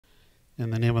In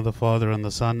the name of the Father, and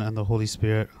the Son, and the Holy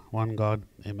Spirit, one God.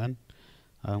 Amen.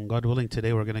 God willing,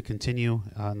 today we're going to continue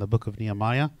in the book of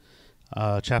Nehemiah,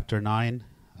 chapter 9,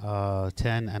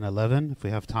 10, and 11, if we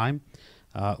have time.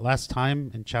 Last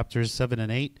time, in chapters 7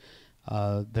 and 8,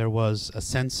 there was a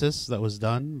census that was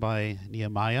done by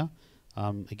Nehemiah.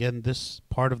 Again, this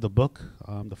part of the book,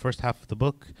 the first half of the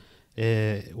book,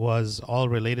 was all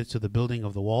related to the building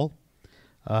of the wall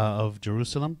of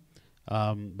Jerusalem.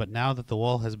 But now that the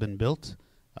wall has been built,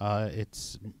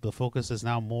 the focus is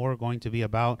now more going to be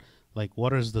about like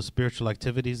what is the spiritual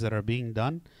activities that are being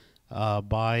done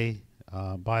by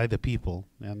the people.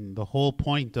 And the whole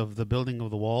point of the building of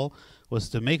the wall was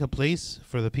to make a place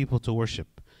for the people to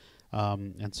worship.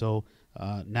 And so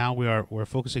now we're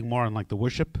focusing more on like the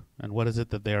worship and what is it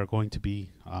that they are going to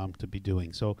be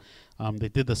doing. So they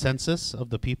did the census of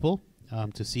the people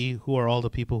to see who are all the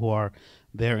people who are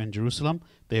there in Jerusalem.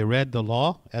 They read the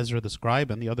law, Ezra the scribe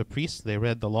and the other priests. They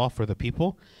read the law for the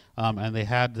people, and they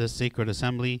had this sacred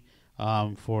assembly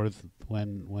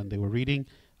when they were reading,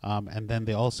 and then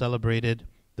they all celebrated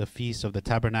the Feast of the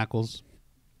Tabernacles,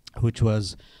 which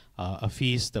was a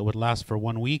feast that would last for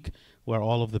 1 week, where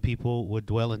all of the people would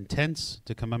dwell in tents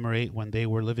to commemorate when they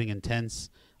were living in tents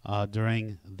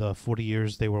during the 40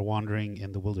 years they were wandering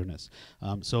in the wilderness.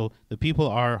 So the people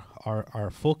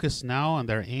are focused now, and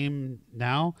their aim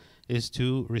now is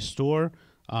to restore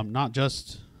not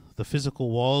just the physical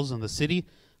walls in the city,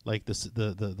 like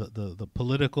the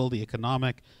political, the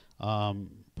economic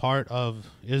part of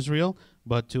Israel,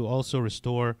 but to also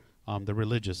restore the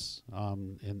religious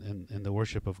in the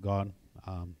worship of God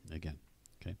again.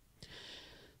 Okay,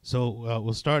 so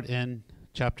we'll start in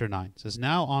Chapter 9. It says,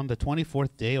 "Now on the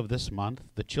 24th day of this month,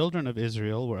 the children of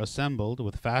Israel were assembled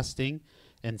with fasting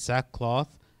and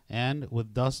sackcloth and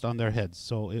with dust on their heads."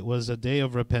 So it was a day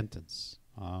of repentance.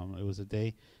 It was a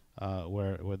day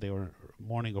where they were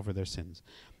mourning over their sins.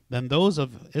 "Then those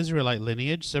of Israelite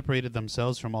lineage separated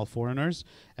themselves from all foreigners,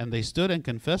 and they stood and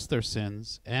confessed their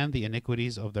sins and the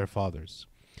iniquities of their fathers."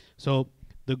 So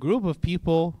the group of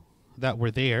people that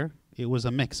were there, it was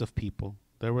a mix of people.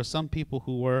 There were some people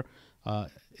who were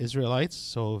Israelites,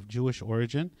 so of Jewish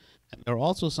origin. And there are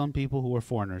also some people who were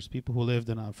foreigners, people who lived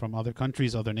from other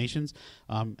countries, other nations.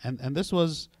 And this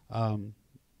was,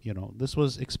 this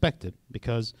was expected,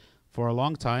 because for a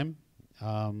long time,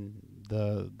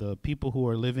 the people who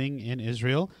were living in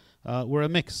Israel were a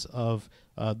mix of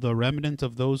the remnant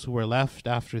of those who were left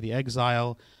after the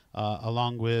exile,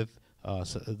 along with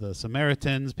the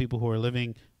Samaritans, people who were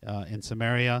living in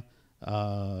Samaria,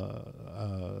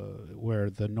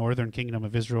 where the northern kingdom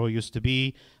of Israel used to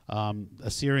be,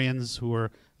 Assyrians who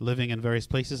were living in various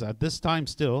places. At this time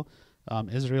still,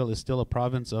 Israel is still a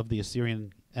province of the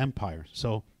Assyrian Empire.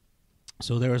 So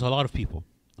there was a lot of people,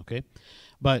 okay?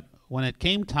 But when it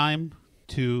came time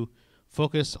to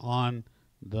focus on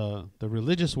the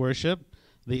religious worship,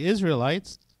 the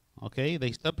Israelites, okay,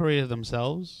 they separated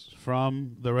themselves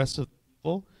from the rest of the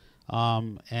people,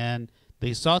 and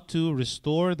they sought to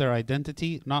restore their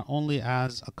identity not only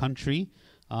as a country,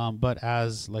 but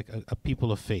as like a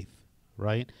people of faith,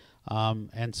 right?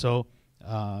 And so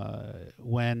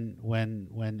when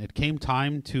it came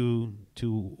time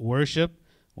to worship,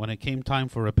 when it came time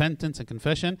for repentance and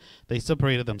confession, they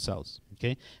separated themselves.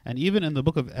 Okay, and even in the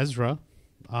book of Ezra,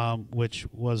 which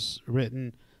was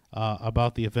written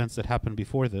about the events that happened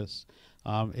before this,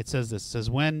 it says this. It says,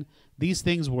 "When these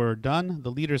things were done, the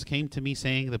leaders came to me,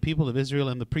 saying, 'The people of Israel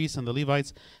and the priests and the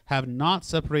Levites have not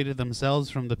separated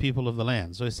themselves from the people of the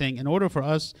land.'" So he's saying, in order for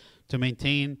us to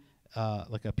maintain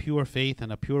like a pure faith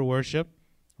and a pure worship,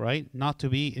 right, not to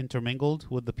be intermingled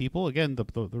with the people. Again,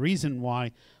 the reason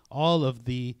why all of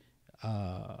the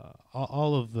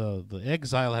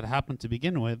exile had happened to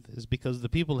begin with is because the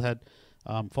people had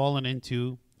fallen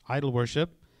into idol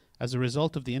worship as a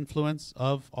result of the influence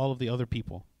of all of the other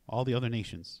people, all the other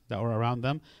nations that were around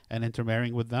them and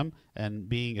intermarrying with them and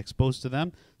being exposed to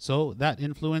them. So that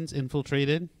influence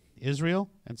infiltrated Israel,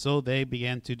 and so they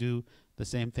began to do the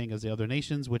same thing as the other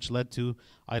nations, which led to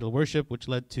idol worship, which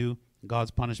led to God's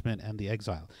punishment and the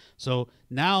exile. So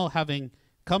now, having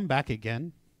come back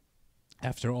again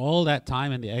after all that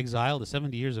time in the exile, the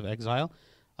 70 years of exile,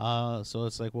 so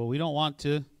it's like, well, we don't want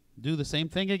to do the same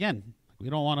thing again. We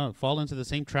don't want to fall into the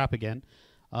same trap again.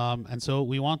 And so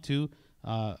we want to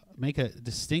make a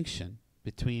distinction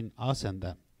between us and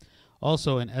them.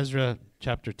 Also in Ezra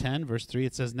chapter 10, verse 3,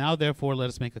 it says, "Now therefore let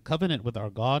us make a covenant with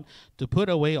our God to put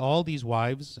away all these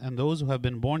wives and those who have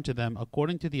been born to them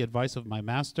according to the advice of my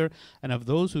master and of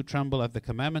those who tremble at the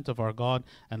commandment of our God,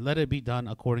 and let it be done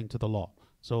according to the law."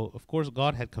 So, of course,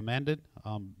 God had commanded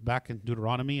back in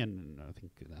Deuteronomy and I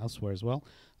think elsewhere as well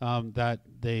that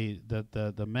the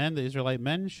Israelite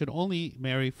men, should only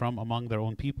marry from among their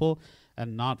own people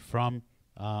and not from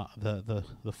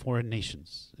the foreign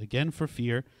nations. Again, for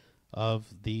fear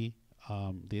of the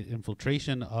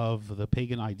infiltration of the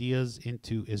pagan ideas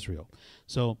into Israel.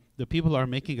 So the people are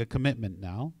making a commitment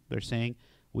now. They're saying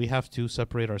we have to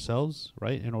separate ourselves,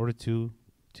 right, in order to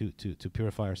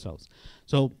purify ourselves.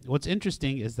 So what's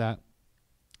interesting is that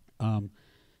in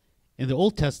the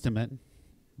Old Testament,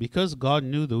 because God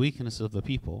knew the weakness of the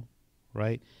people,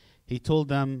 right, he told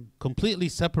them completely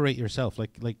separate yourself.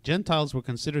 Like Gentiles were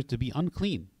considered to be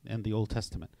unclean in the Old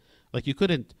Testament. Like you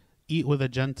couldn't eat with a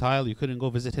Gentile, you couldn't go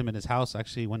visit him in his house.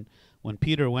 Actually, when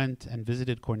Peter went and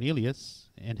visited Cornelius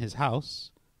in his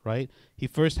house, right, he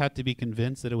first had to be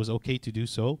convinced that it was okay to do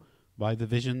so by the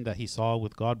vision that he saw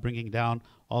with God bringing down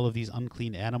all of these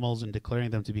unclean animals and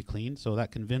declaring them to be clean. So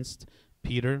that convinced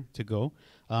Peter to go.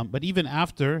 But even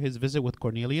after his visit with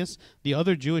Cornelius, the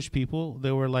other Jewish people,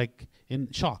 they were like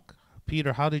in shock.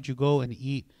 Peter, how did you go and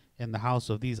eat in the house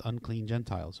of these unclean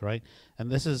Gentiles, right? And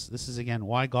this is again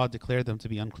why God declared them to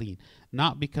be unclean.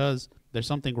 Not because there's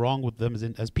something wrong with them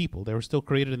as people. They were still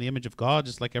created in the image of God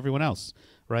just like everyone else,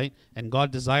 right? And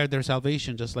God desired their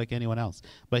salvation just like anyone else.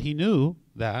 But he knew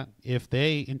that if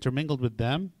they intermingled with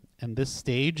them in this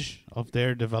stage of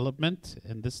their development,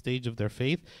 in this stage of their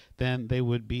faith, then they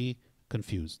would be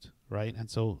confused, right?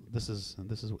 And so this is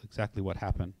exactly what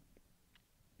happened.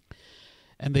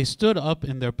 And they stood up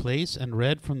in their place and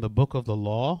read from the book of the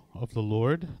law of the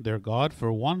Lord their God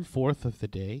for 1/4 of the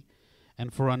day,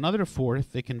 and for another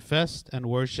fourth they confessed and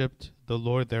worshipped the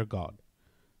Lord their God.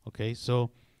 Okay,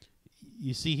 so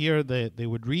you see here they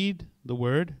would read the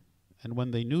word, and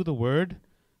when they knew the word,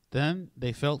 then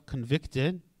they felt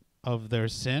convicted of their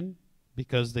sin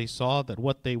because they saw that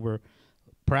what they were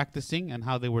practicing and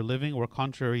how they were living were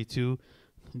contrary to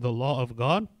the law of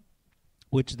God,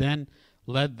 which then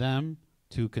led them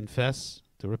to confess,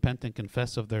 to repent and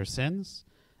confess of their sins,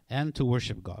 and to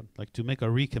worship God, like to make a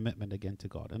recommitment again to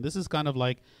God. And this is kind of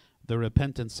like the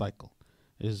repentance cycle,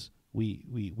 is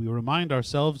we remind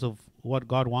ourselves of what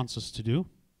God wants us to do.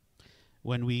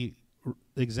 When we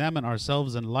examine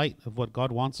ourselves in light of what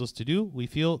God wants us to do, we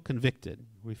feel convicted.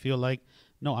 We feel like,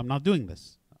 no, I'm not doing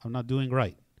this. I'm not doing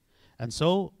right. And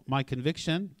so my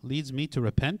conviction leads me to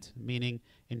repent, meaning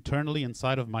internally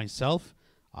inside of myself,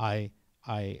 I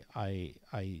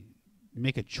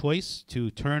make a choice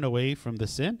to turn away from the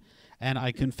sin, and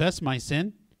I confess my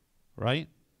sin, right?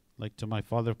 Like to my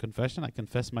Father of confession, I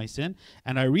confess my sin,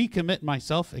 and I recommit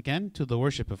myself again to the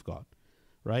worship of God,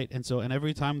 right? And so, and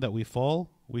every time that we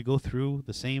fall, we go through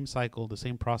the same cycle, the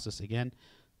same process again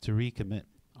to recommit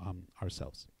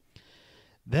ourselves.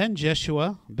 Then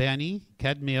Jeshua, Bani,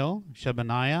 Kadmiel,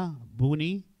 Shebaniah,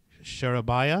 Buni,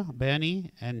 Sherebiah,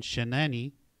 Bani, and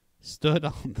Shenani stood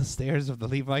on the stairs of the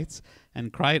Levites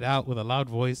and cried out with a loud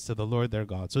voice to the Lord their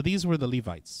God. So these were the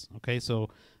Levites. Okay, so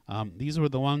these were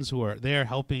the ones who were there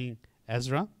helping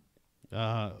Ezra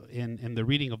in the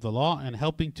reading of the law and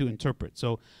helping to interpret.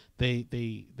 So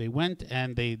they went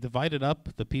and they divided up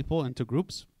the people into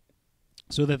groups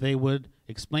so that they would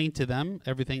explain to them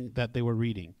everything that they were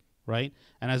reading, right?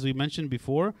 And as we mentioned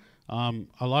before,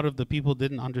 a lot of the people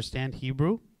didn't understand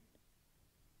Hebrew.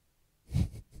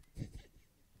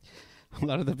 A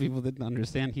lot of the people didn't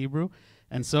understand Hebrew,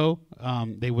 and so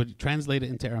they would translate it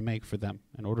into Aramaic for them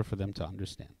in order for them to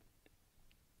understand.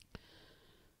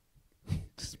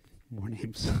 Just more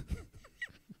names.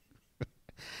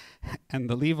 And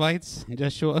the Levites,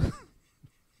 Jeshua,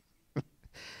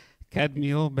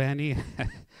 Kadmiel, Bani.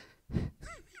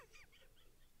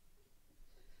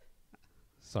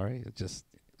 Sorry, it just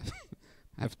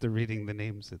after reading the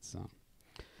names, it's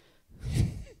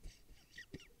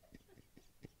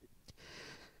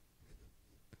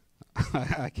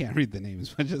I can't read the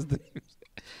names, but just the names.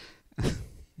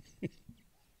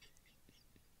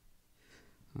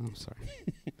 I'm sorry.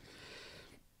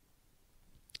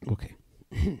 Okay.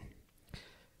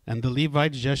 And the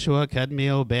Levites, Jeshua,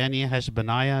 Kadmiel, Bani,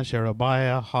 Hashbaniah,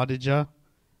 Sherebiah, Hodijah,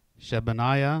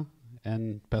 Shebaniah,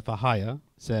 and Pethahiah,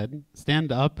 said,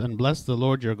 "Stand up and bless the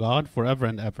Lord your God forever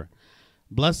and ever.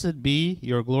 Blessed be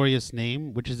your glorious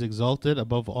name, which is exalted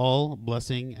above all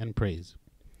blessing and praise.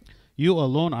 You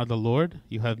alone are the Lord.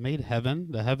 You have made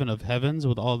heaven, the heaven of heavens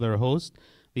with all their host,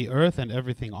 the earth and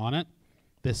everything on it,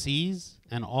 the seas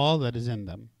and all that is in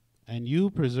them. And you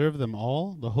preserve them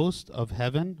all. The host of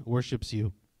heaven worships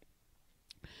you.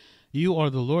 You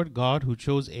are the Lord God who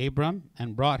chose Abram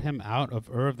and brought him out of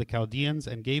Ur of the Chaldeans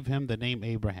and gave him the name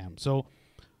Abraham." So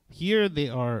here they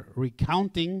are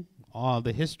recounting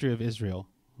the history of Israel,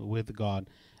 with God.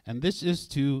 And this is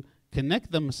to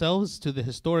connect themselves to the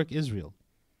historic Israel.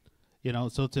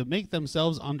 So to make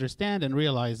themselves understand and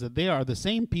realize that they are the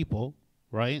same people,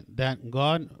 right, that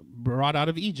God brought out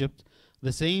of Egypt,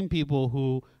 the same people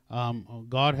who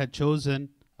God had chosen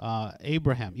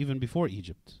Abraham, even before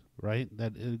Egypt, right?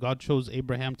 That God chose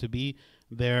Abraham to be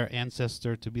their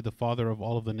ancestor, to be the father of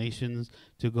all of the nations,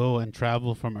 to go and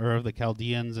travel from Ur of the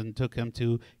Chaldeans and took him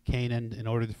to Canaan in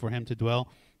order for him to dwell.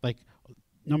 Like,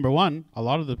 number one, a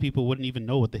lot of the people wouldn't even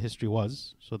know what the history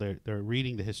was, so they're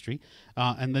reading the history,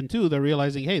 and then two, they're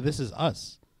realizing, hey, this is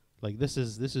us. Like, this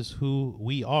is who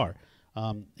we are.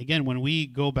 Again, when we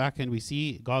go back and we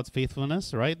see God's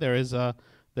faithfulness, right, there is a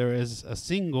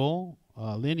single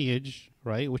lineage,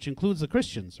 right, which includes the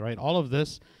Christians, right? All of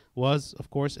this was, of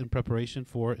course, in preparation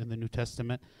for in the New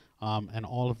Testament and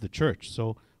all of the church.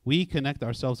 So we connect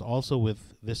ourselves also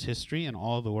with this history and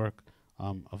all the work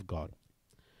of God.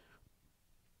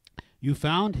 You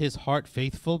found his heart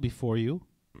faithful before you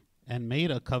and made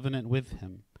a covenant with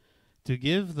him to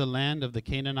give the land of the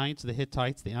Canaanites, the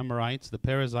Hittites, the Amorites, the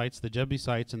Perizzites, the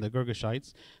Jebusites, and the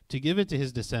Girgashites, to give it to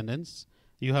his descendants.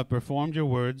 You have performed your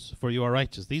words, for you are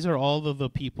righteous. These are all of the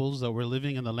peoples that were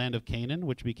living in the land of Canaan,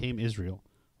 which became Israel,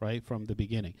 right, from the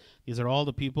beginning. These are all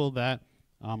the people that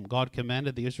God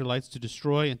commanded the Israelites to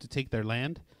destroy and to take their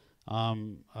land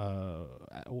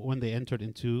when they entered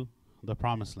into the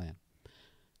promised land.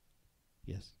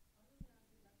 Yes?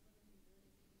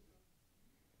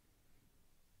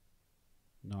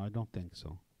 No, I don't think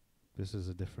so. This is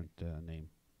a different name.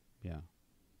 Yeah.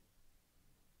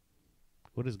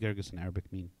 What does Gerges in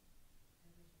Arabic mean?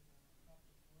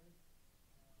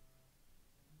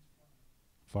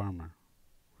 Farmer.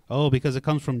 Oh, because it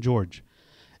comes from George.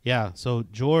 Yeah, so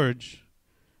George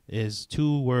is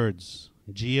two words,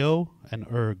 geo and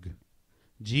erg.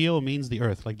 Geo means the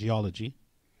earth, like geology.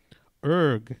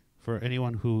 Erg, for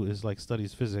anyone who is like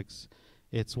studies physics,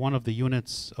 it's one of the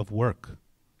units of work,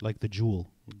 like the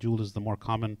joule. Joule is the more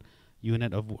common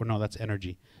unit of, or no, that's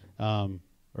energy.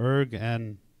 Erg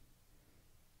and,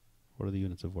 what are the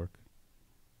units of work?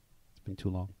 It's been too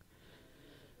long.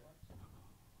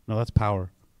 No, that's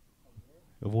power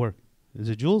of work. Is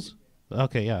it joules?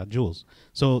 Okay, yeah, joules.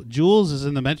 So joules is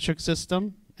in the metric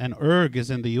system, and erg is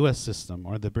in the U.S. system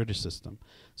or the British system.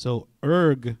 So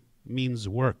erg means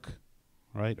work,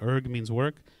 right? Erg means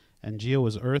work, and geo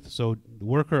is earth. So the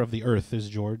worker of the earth is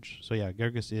George. So yeah,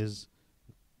 Gerges is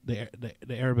the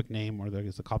Arabic name, or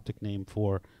the Coptic name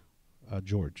for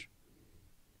George.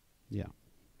 Yeah.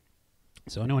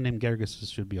 So anyone named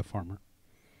Gerges should be a farmer.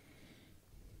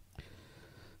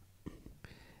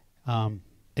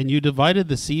 And you divided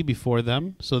the sea before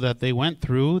them, so that they went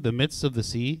through the midst of the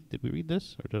sea. Did we read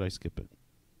this, or did I skip it?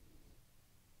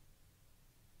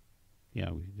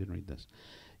 Yeah, we didn't read this.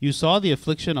 You saw the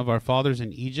affliction of our fathers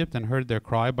in Egypt and heard their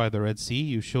cry by the Red Sea.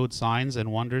 You showed signs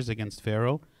and wonders against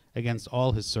Pharaoh, against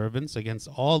all his servants, against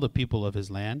all the people of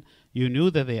his land. You knew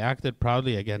that they acted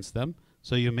proudly against them,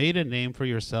 so you made a name for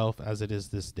yourself as it is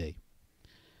this day.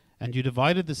 And you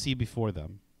divided the sea before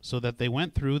them, so that they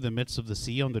went through the midst of the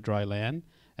sea on the dry land,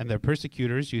 and their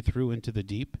persecutors you threw into the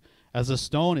deep, as a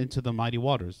stone into the mighty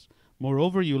waters.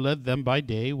 Moreover, you led them by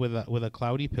day with a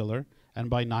cloudy pillar, and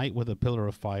by night with a pillar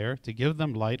of fire, to give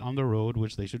them light on the road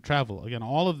which they should travel. Again,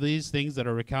 all of these things that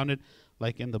are recounted,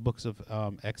 like in the books of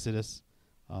Exodus,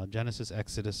 Genesis,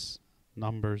 Exodus,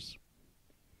 Numbers.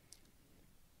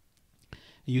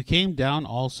 You came down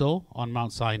also on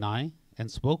Mount Sinai, and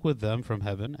spoke with them from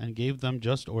heaven, and gave them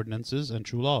just ordinances and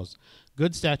true laws,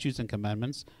 good statutes and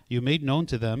commandments. You made known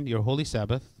to them your holy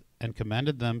Sabbath, and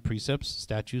commanded them precepts,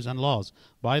 statutes, and laws,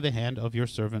 by the hand of your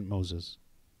servant Moses.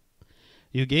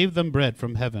 You gave them bread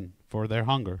from heaven for their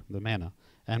hunger, the manna,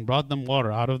 and brought them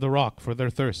water out of the rock for their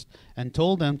thirst, and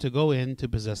told them to go in to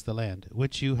possess the land,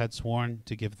 which you had sworn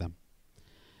to give them.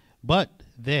 But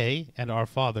they and our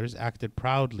fathers acted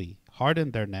proudly,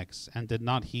 hardened their necks, and did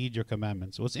not heed your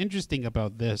commandments. What's interesting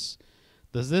about this,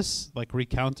 does this like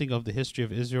recounting of the history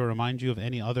of Israel remind you of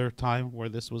any other time where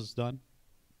this was done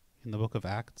in the book of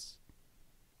Acts?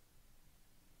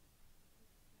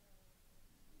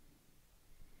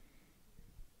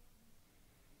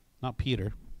 Not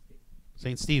Peter,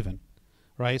 Saint Stephen,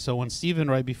 right? So when Stephen,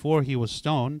 right before he was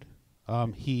stoned,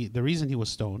 the reason he was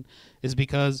stoned is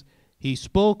because he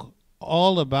spoke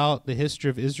all about the history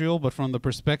of Israel, but from the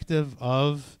perspective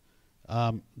of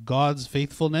God's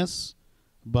faithfulness,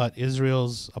 but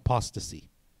Israel's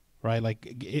apostasy, right?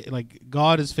 Like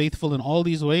God is faithful in all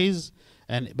these ways,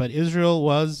 but Israel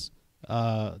was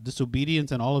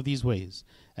disobedient in all of these ways.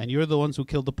 And you're the ones who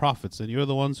killed the prophets, and you're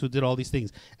the ones who did all these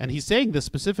things. And he's saying this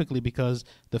specifically because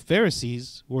the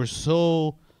Pharisees were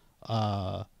so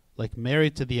like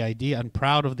married to the idea and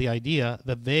proud of the idea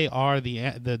that they are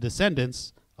the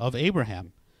descendants of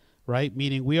Abraham, right?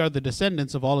 Meaning we are the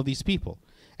descendants of all of these people.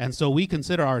 And so we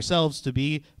consider ourselves to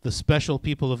be the special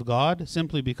people of God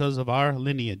simply because of our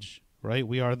lineage, right?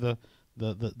 We are the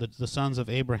sons of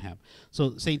Abraham.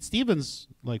 So St. Stephen's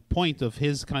like point of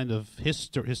his kind of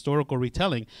historical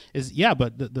retelling is, yeah,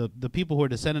 but the people who are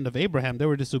descendant of Abraham, they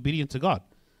were disobedient to God,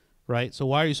 right? So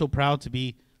why are you so proud to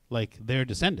be like their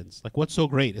descendants? Like, what's so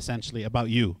great essentially about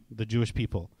you, the Jewish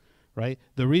people, right?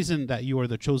 The reason that you are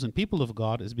the chosen people of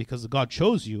God is because God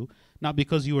chose you, not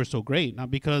because you were so great,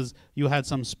 not because you had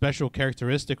some special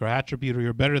characteristic or attribute or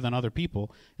you're better than other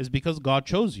people, is because God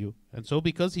chose you. And so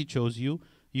because he chose you,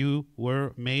 you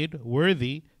were made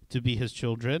worthy to be his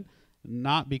children,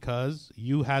 not because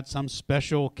you had some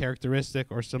special characteristic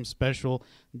or some special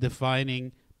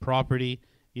defining property,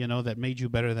 you know, that made you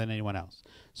better than anyone else.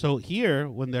 So here,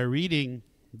 when they're reading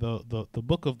the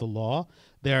book of the law,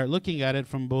 they are looking at it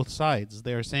from both sides.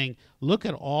 They are saying, look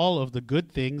at all of the good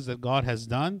things that God has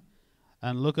done,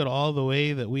 and look at all the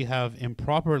way that we have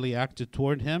improperly acted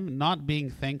toward him, not being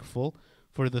thankful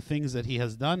for the things that he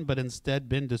has done, but instead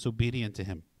been disobedient to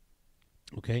him.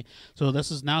 Okay, so this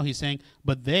is now he's saying,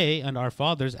 but they and our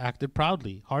fathers acted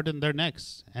proudly, hardened their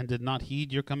necks, and did not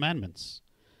heed your commandments.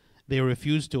 They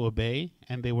refused to obey,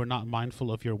 and they were not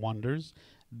mindful of your wonders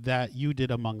that you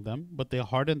did among them, but they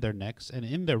hardened their necks, and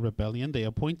in their rebellion they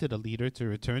appointed a leader to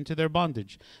return to their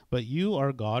bondage. But you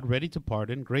are God, ready to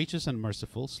pardon, gracious and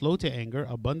merciful, slow to anger,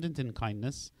 abundant in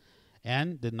kindness,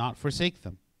 and did not forsake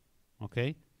them.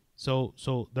 Okay? So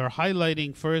they're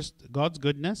highlighting first God's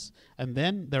goodness, and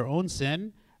then their own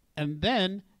sin, and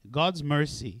then God's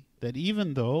mercy, that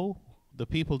even though the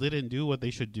people didn't do what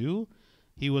they should do,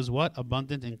 he was what?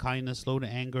 Abundant in kindness, slow to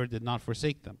anger, did not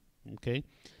forsake them. Okay?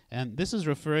 And this is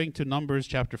referring to Numbers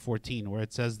chapter 14, where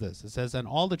it says this. It says, and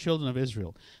all the children of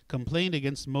Israel complained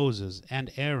against Moses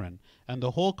and Aaron, and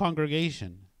the whole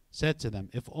congregation said to them,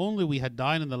 if only we had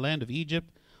died in the land of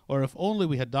Egypt, or if only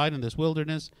we had died in this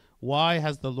wilderness. Why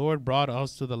has the Lord brought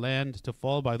us to the land to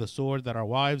fall by the sword, that our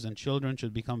wives and children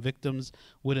should become victims?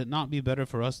 Would it not be better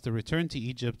for us to return to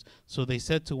Egypt? So they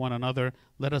said to one another,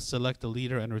 let us select a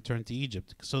leader and return to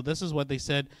Egypt. So this is what they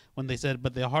said when they said,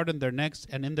 but they hardened their necks,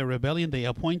 and in their rebellion they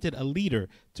appointed a leader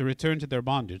to return to their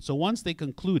bondage. So once they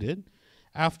concluded,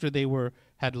 after they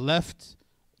had left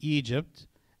Egypt,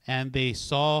 and they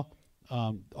saw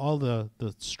all the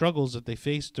struggles that they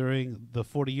faced during the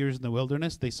 40 years in the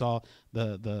wilderness, they saw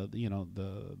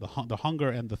the hunger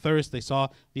and the thirst. They saw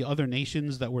the other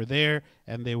nations that were there,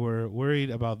 and they were worried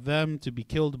about them, to be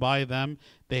killed by them.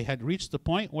 They had reached the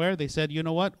point where they said, you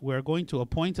know what, we're going to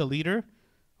appoint a leader.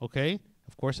 Okay,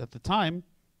 of course, at the time,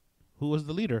 who was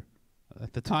the leader?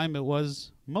 At the time, it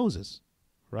was Moses,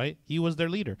 right? He was their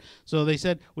leader. So they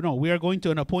said, well, no, we are going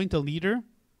to appoint a leader,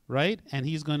 right? And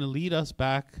he's going to lead us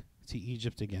back to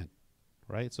Egypt again,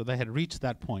 right? So they had reached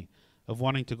that point of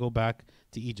wanting to go back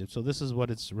to Egypt. So this is what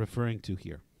it's referring to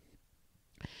here.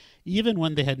 Even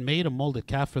when they had made a molded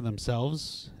calf for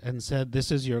themselves and said, this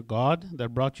is your God that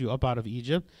brought you up out of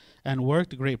Egypt, and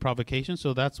worked great provocation.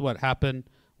 So that's what happened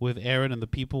with Aaron and the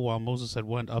people while Moses had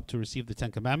went up to receive the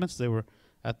 10 Commandments. They were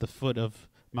at the foot of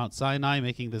Mount Sinai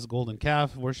making this golden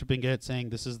calf, worshiping it, saying,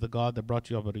 this is the God that brought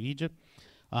you up out of Egypt.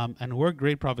 And work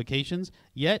great provocations,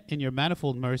 yet in your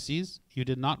manifold mercies you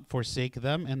did not forsake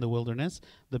them in the wilderness.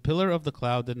 The pillar of the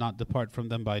cloud did not depart from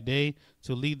them by day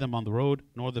to lead them on the road,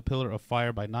 nor the pillar of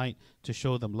fire by night to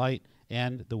show them light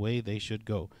and the way they should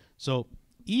go. So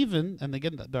even, and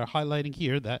again, they're highlighting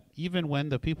here that even when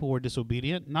the people were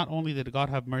disobedient, not only did God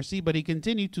have mercy, but he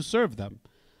continued to serve them.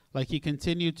 Like he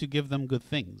continued to give them good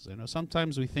things. You know,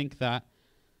 sometimes we think that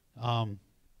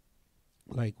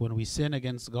like when we sin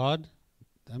against God,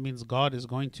 that means God is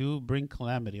going to bring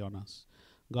calamity on us.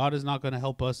 God is not going to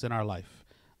help us in our life.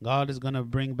 God is going to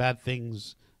bring bad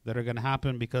things that are going to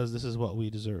happen because this is what we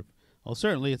deserve. Well,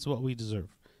 certainly it's what we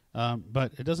deserve.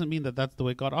 But it doesn't mean that that's the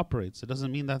way God operates. It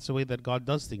doesn't mean that's the way that God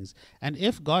does things. And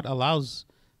if God allows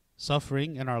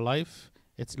suffering in our life,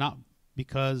 it's not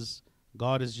because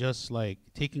God is just like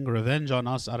taking revenge on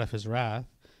us out of his wrath.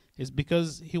 It's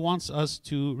because he wants us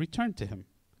to return to him.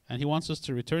 And he wants us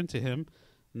to return to him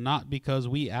not because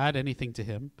we add anything to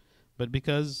him, but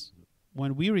because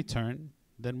when we return,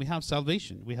 then we have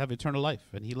salvation. We have eternal life,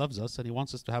 and he loves us, and he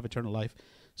wants us to have eternal life.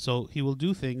 So he will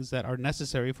do things that are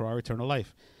necessary for our eternal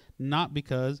life, not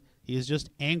because he is just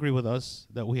angry with us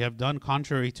that we have done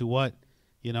contrary to what,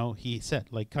 he said.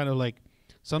 Like kind of like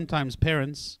sometimes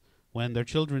parents, when their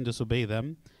children disobey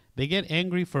them, they get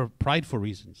angry for prideful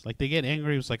reasons. Like they get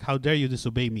angry, it's like, how dare you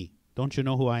disobey me? Don't you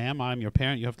know who I am? I'm your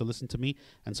parent. You have to listen to me,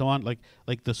 and so on.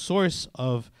 Like the source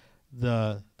of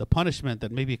the punishment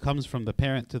that maybe comes from the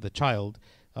parent to the child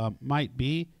might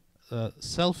be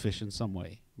selfish in some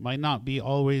way. Might not be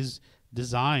always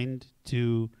designed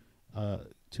to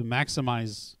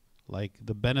maximize like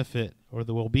the benefit or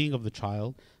the well-being of the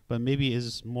child, but maybe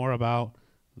is more about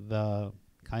the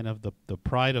kind of the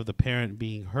pride of the parent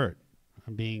being hurt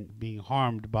and being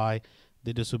harmed by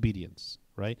the disobedience.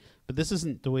 Right? But this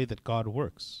isn't the way that God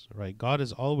works, right? God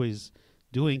is always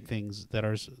doing things that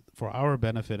are for our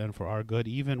benefit and for our good,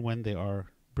 even when they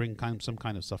bring some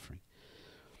kind of suffering.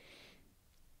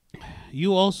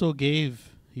 You also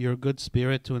gave your good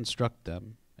spirit to instruct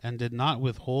them, and did not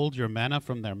withhold your manna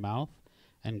from their mouth,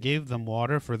 and gave them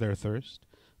water for their thirst.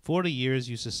 40 years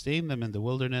you sustained them in the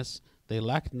wilderness. They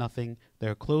lacked nothing.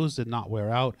 Their clothes did not wear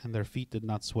out, and their feet did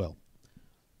not swell.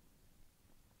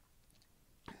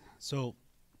 So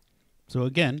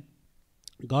again,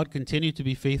 God continued to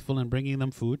be faithful in bringing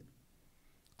them food.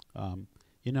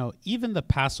 Even the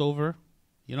Passover,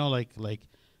 like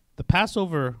the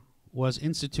Passover was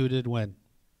instituted when?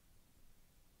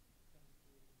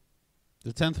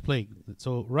 The 10th plague.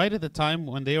 So right at the time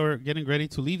when they were getting ready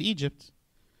to leave Egypt.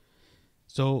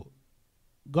 So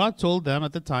God told them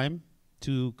at the time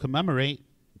to commemorate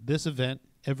this event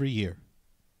every year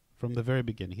from the very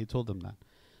beginning. He told them that.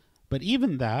 But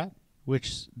even that,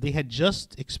 which they had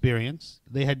just experienced,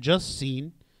 they had just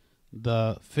seen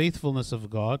the faithfulness of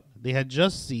God, they had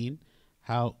just seen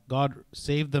how God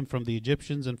saved them from the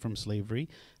Egyptians and from slavery,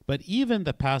 but even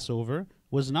the Passover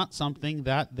was not something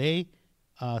that they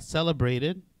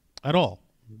celebrated at all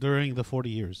during the 40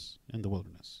 years in the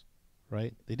wilderness,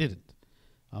 right? They didn't.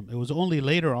 It was only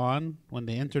later on when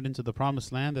they entered into the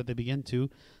promised land that they began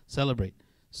to celebrate.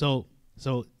 So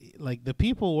like the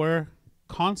people were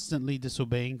constantly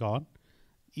disobeying God,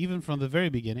 even from the very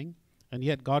beginning, and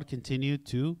yet God continued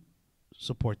to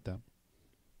support them.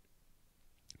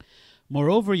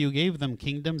 Moreover, you gave them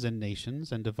kingdoms and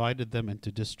nations, and divided them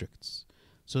into districts.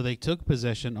 So they took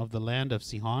possession of the land of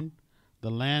Sihon,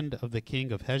 the land of the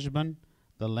king of Heshbon,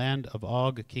 the land of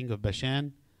Og, king of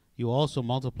Bashan. You also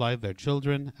multiplied their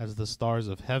children as the stars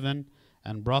of heaven,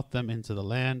 and brought them into the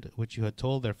land which you had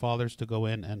told their fathers to go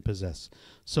in and possess.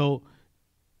 So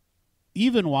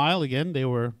even while, again, they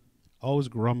were always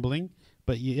grumbling,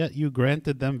 but yet you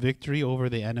granted them victory over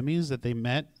the enemies that they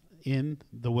met in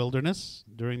the wilderness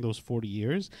during those 40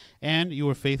 years, and you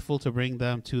were faithful to bring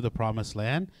them to the promised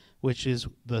land, which is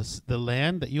the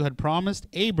land that you had promised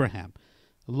Abraham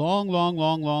long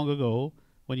ago,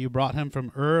 when you brought him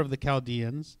from Ur of the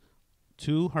Chaldeans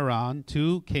to Haran,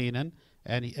 to Canaan,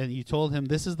 and you told him,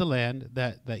 this is the land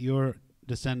that your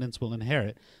descendants will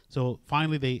inherit. So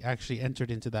finally they actually entered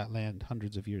into that land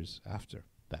hundreds of years after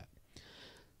that.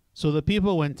 So the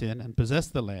people went in and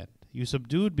possessed the land. You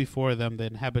subdued before them the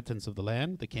inhabitants of the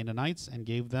land, the Canaanites, and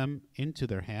gave them into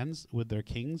their hands with their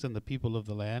kings and the people of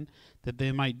the land, that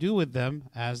they might do with them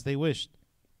as they wished.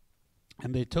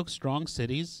 And they took strong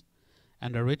cities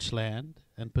and a rich land,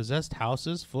 and possessed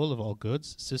houses full of all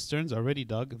goods, cisterns already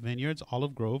dug, vineyards,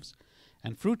 olive groves,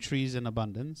 and fruit trees in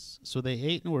abundance. So they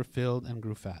ate and were filled and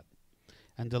grew fat,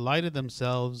 and delighted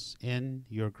themselves in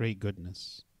your great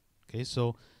goodness. Okay,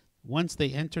 so once they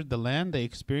entered the land, they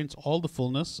experienced all the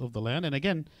fullness of the land. And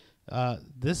again,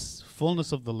 this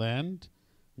fullness of the land,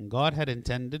 God had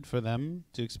intended for them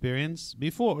to experience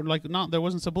before. There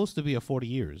wasn't supposed to be a 40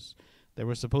 years. There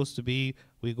was supposed to be,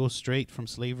 we go straight from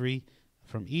slavery,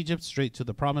 from Egypt, straight to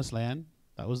the promised land.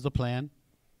 That was the plan,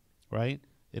 right?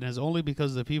 It is only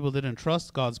because the people didn't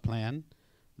trust God's plan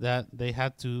that they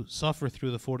had to suffer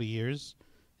through the 40 years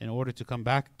in order to come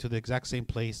back to the exact same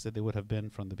place that they would have been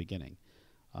from the beginning.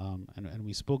 And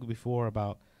we spoke before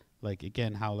about,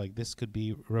 how this could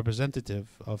be representative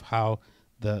of how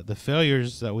the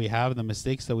failures that we have, the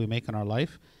mistakes that we make in our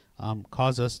life,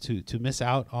 cause us to miss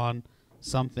out on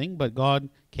something, but God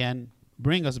can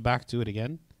bring us back to it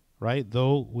again, right?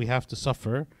 Though we have to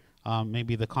suffer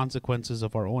maybe the consequences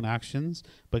of our own actions,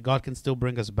 but God can still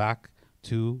bring us back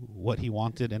to what he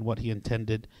wanted and what he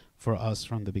intended for us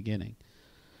from the beginning.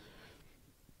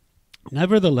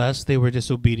 Nevertheless, they were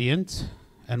disobedient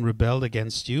and rebelled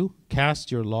against you,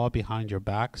 cast your law behind your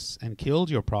backs, and killed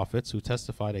your prophets who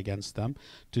testified against them,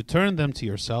 to turn them to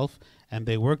yourself, and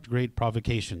they worked great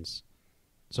provocations.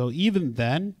 So even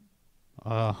then,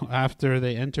 after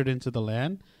they entered into the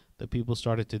land, the people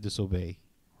started to disobey,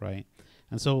 right?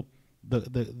 And so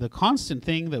the constant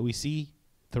thing that we see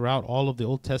throughout all of the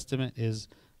Old Testament is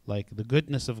like the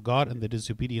goodness of God and the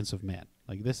disobedience of man.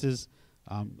 Like this is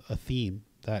a theme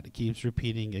that keeps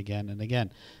repeating again and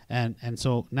again. And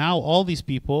so now all these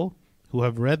people who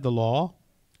have read the law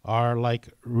are like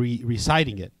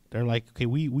reciting it. They're like, okay,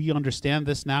 we understand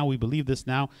this now, we believe this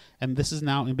now, and this has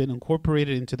now been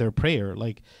incorporated into their prayer.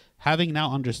 Like having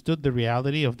now understood the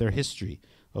reality of their history,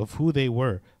 of who they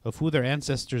were, of who their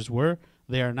ancestors were,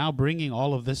 they are now bringing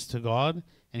all of this to God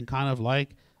in kind of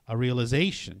like a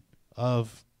realization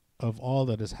of all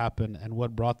that has happened and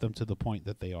what brought them to the point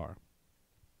that they are.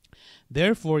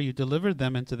 Therefore you delivered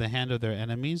them into the hand of their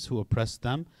enemies who oppressed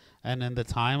them, and in the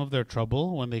time of their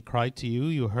trouble, when they cried to you,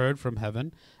 you heard from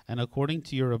heaven, and according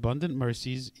to your abundant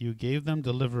mercies, you gave them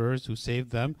deliverers who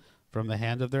saved them from the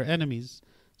hand of their enemies.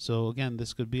 So again,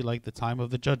 this could be like the time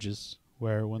of the judges,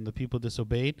 where when the people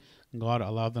disobeyed, God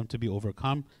allowed them to be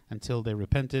overcome until they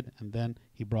repented, and then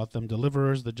he brought them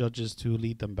deliverers, the judges, to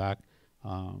lead them back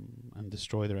and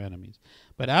destroy their enemies.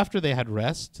 But after they had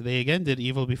rest, they again did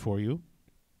evil before you.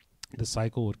 The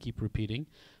cycle would keep repeating.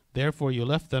 Therefore you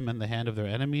left them in the hand of their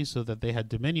enemies, so that they had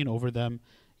dominion over them.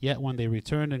 Yet when they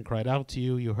returned and cried out to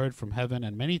you, you heard from heaven,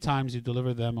 and many times you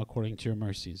delivered them according to your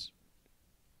mercies.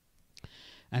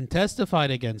 And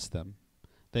testified against them,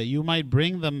 that you might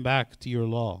bring them back to your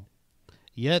law.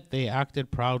 Yet they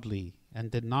acted proudly, and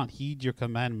did not heed your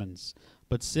commandments,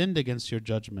 but sinned against your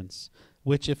judgments,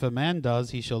 which if a man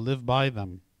does, he shall live by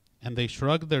them. And they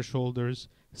shrugged their shoulders,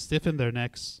 stiffened their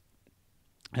necks,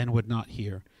 and would not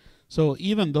hear. So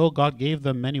even though God gave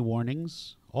them many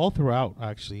warnings, all throughout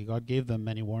actually, God gave them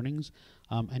many warnings,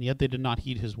 and yet they did not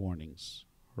heed his warnings,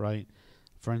 right?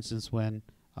 For instance, when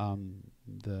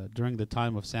during the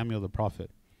time of Samuel the prophet,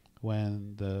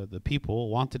 when the people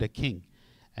wanted a king,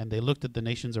 and they looked at the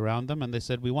nations around them and they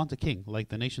said, we want a king like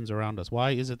the nations around us.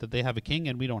 Why is it that they have a king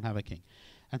and we don't have a king?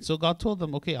 And so God told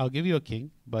them, okay, I'll give you a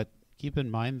king, but keep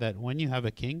in mind that when you have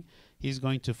a king, he's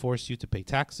going to force you to pay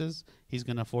taxes. He's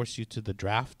going to force you to the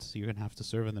draft, so you're going to have to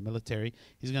serve in the military.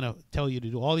 He's going to tell you to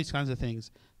do all these kinds of things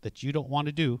that you don't want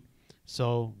to do.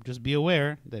 So just be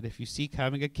aware that if you seek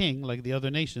having a king like the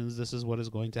other nations, this is what is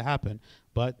going to happen.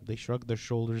 But they shrugged their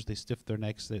shoulders, they stiffened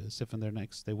their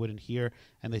necks, they wouldn't hear,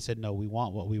 and they said, no, we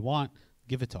want what we want,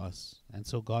 give it to us. And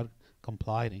so God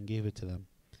complied and gave it to them.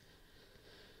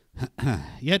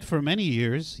 Yet for many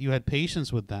years you had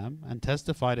patience with them, and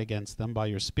testified against them by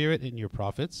your spirit and your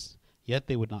prophets, yet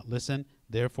they would not listen.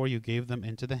 Therefore you gave them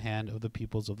into the hand of the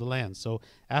peoples of the land. So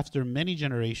after many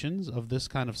generations of this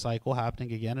kind of cycle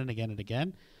happening again and again and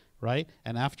again, right?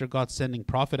 And after God sending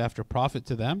prophet after prophet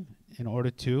to them in order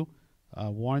to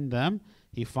warn them,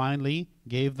 he finally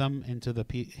gave them into the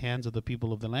hands of the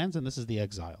people of the lands, and this is the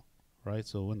exile, right?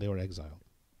 So when they were exiled.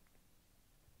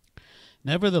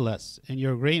 Nevertheless, in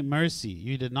your great mercy,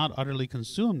 you did not utterly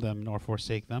consume them nor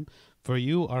forsake them, for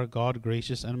you are God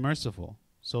gracious and merciful.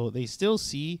 So they still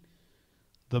see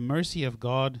the mercy of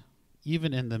God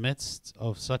even in the midst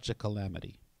of such a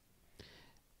calamity.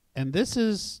 And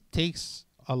this takes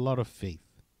a lot of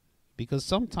faith, because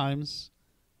sometimes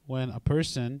when a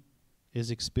person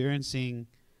is experiencing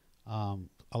a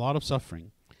lot of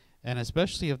suffering, and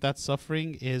especially if that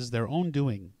suffering is their own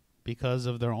doing because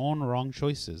of their own wrong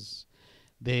choices,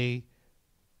 they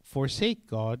forsake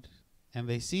God and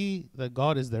they see that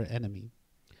God is their enemy.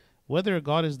 Whether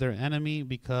God is their enemy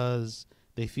because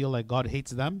they feel like God hates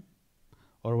them,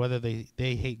 or whether they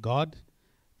hate God,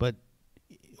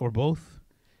 or both,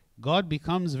 God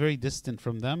becomes very distant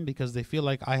from them because they feel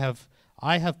like I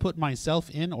have put myself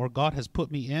in, or God has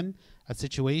put me in a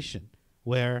situation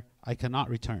where I cannot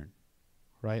return,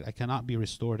 right? I cannot be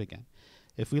restored again.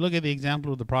 If we look at the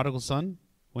example of the prodigal son,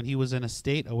 when he was in a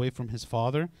state away from his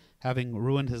father, having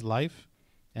ruined his life,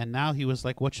 and now he was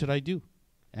like, what should I do?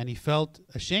 And he felt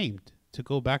ashamed to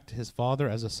go back to his father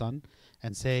as a son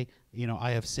and say,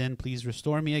 I have sinned, please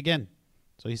restore me again.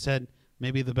 So he said,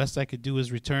 maybe the best I could do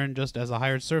is return just as a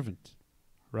hired servant,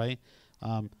 right?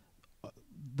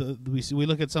 We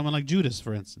look at someone like Judas,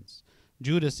 for instance.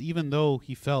 Judas, even though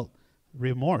he felt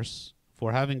remorse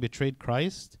for having betrayed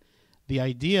Christ, the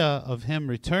idea of him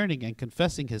returning and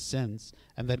confessing his sins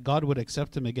and that God would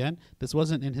accept him again, this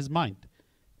wasn't in his mind.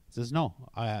 He says, no,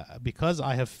 because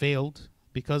I have failed,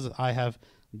 because I have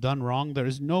done wrong, there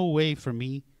is no way for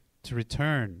me to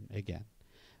return again.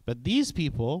 But these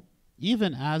people,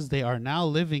 even as they are now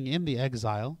living in the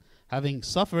exile, having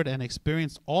suffered and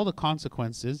experienced all the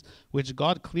consequences which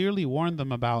God clearly warned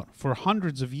them about for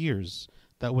hundreds of years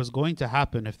that was going to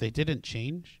happen if they didn't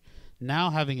change,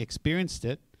 now having experienced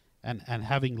it, and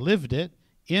having lived it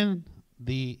in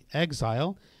the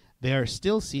exile, they are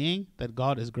still seeing that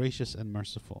God is gracious and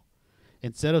merciful.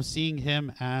 Instead of seeing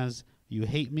him as, you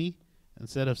hate me,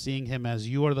 instead of seeing him as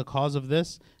you are the cause of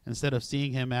this, instead of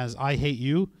seeing him as I hate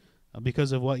you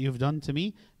because of what you've done to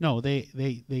me. No, they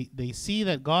see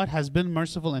that God has been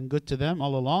merciful and good to them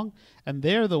all along, and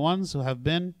they're the ones who have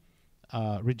been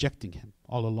rejecting him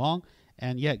all along,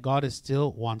 and yet God is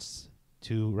still wants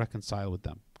to reconcile with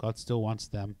them. God still wants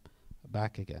them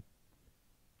back again.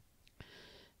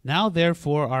 Now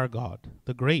therefore our God,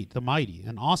 the great, the mighty,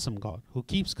 and awesome God, who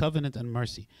keeps covenant and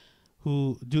mercy,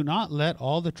 who do not let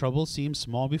all the trouble seem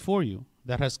small before you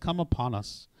that has come upon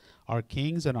us, our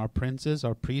kings and our princes,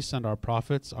 our priests and our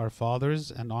prophets, our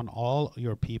fathers, and on all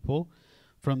your people,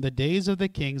 from the days of the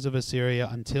kings of Assyria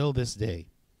until this day.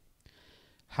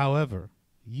 However,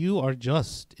 you are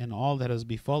just in all that has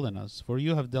befallen us, for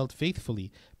you have dealt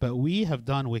faithfully, but we have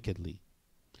done wickedly.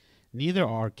 Neither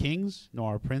our kings,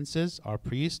 nor our princes, our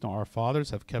priests, nor our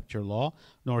fathers have kept your law,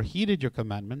 nor heeded your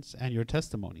commandments and your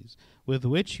testimonies, with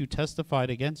which you testified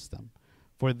against them.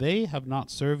 For they have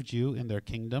not served you in their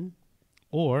kingdom,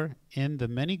 or in the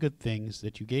many good things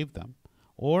that you gave them,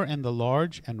 or in the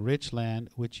large and rich land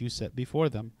which you set before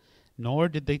them, nor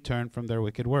did they turn from their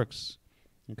wicked works.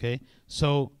 Okay,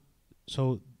 so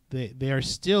they are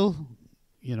still,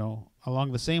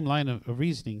 along the same line of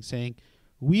reasoning, saying,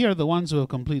 we are the ones who have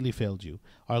completely failed you.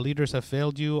 Our leaders have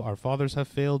failed you. Our fathers have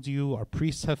failed you. Our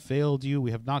priests have failed you.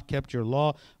 We have not kept your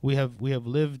law. We have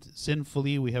lived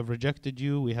sinfully. We have rejected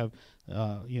you. We have,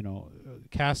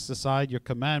 cast aside your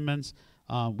commandments.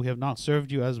 We have not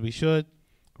served you as we should,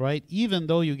 right? Even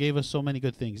though you gave us so many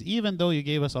good things, even though you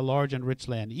gave us a large and rich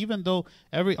land, even though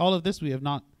all of this we have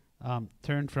not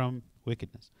turned from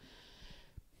wickedness.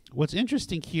 What's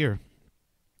interesting here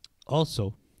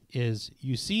also is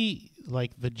you see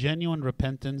like the genuine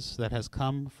repentance that has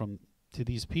come to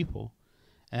these people,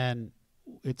 and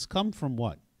it's come from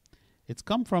what? It's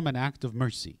come from an act of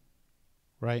mercy,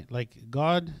 right? Like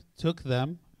God took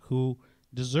them who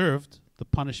deserved the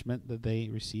punishment that they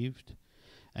received,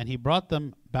 and he brought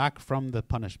them back from the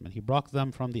punishment. He brought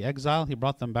them from the exile. He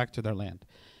brought them back to their land.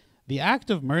 The act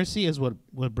of mercy is what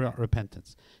brought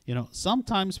repentance.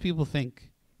 Sometimes people think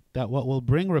that what will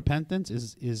bring repentance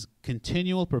is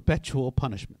continual, perpetual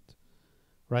punishment,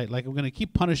 right? Like I'm going to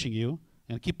keep punishing you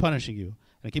and keep punishing you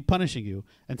and keep punishing you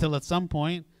until at some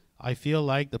point I feel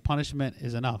like the punishment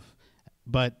is enough.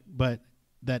 But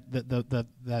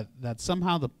that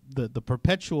somehow the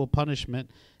perpetual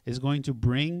punishment is going to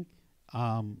bring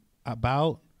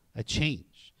about a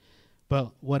change.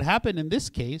 But what happened in this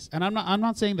case, and I'm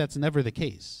not saying that's never the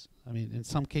case. I mean, in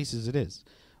some cases it is,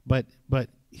 but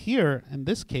here in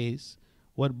this case,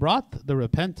 what brought the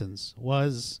repentance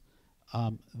was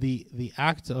the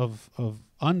act of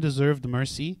undeserved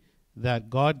mercy that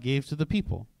God gave to the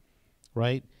people,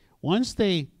 right? Once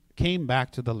they came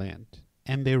back to the land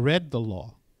and they read the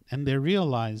law and they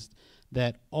realized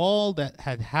that all that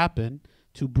had happened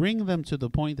to bring them to the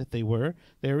point that they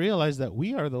realized that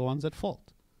we are the ones at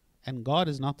fault and God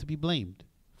is not to be blamed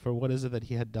for what is it that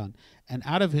he had done. And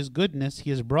out of his goodness, he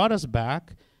has brought us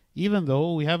back, even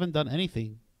though we haven't done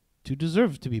anything to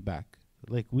deserve to be back.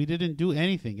 Like we didn't do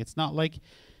anything. It's not like,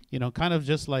 kind of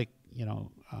just like,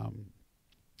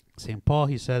 St. Paul,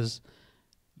 he says,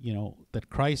 that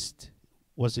Christ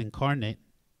was incarnate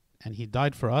and he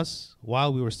died for us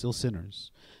while we were still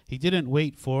sinners. He didn't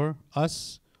wait for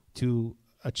us to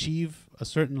achieve a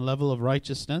certain level of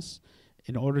righteousness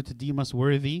in order to deem us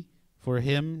worthy for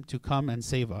him to come and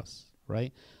save us,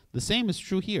 right? The same is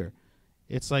true here.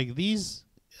 It's like these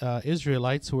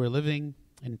Israelites who were living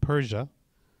in Persia,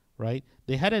 right?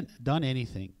 They hadn't done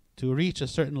anything to reach a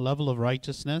certain level of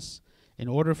righteousness in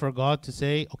order for God to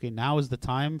say, okay, now is the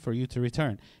time for you to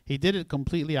return. He did it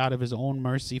completely out of his own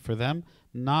mercy for them,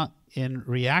 not in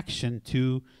reaction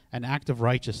to an act of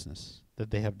righteousness that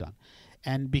they have done.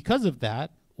 And because of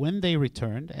that, when they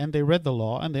returned and they read the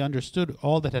law and they understood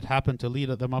all that had happened to lead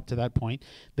them up to that point,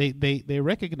 they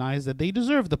recognized that they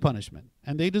deserved the punishment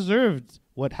and they deserved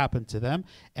what happened to them.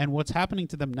 And what's happening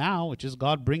to them now, which is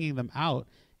God bringing them out,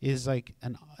 is like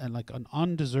an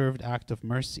undeserved act of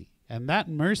mercy. And that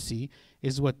mercy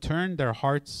is what turned their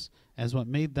hearts, as what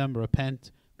made them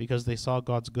repent, because they saw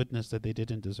God's goodness that they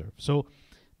didn't deserve. So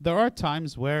there are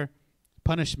times where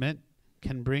punishment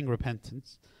can bring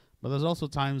repentance, but there's also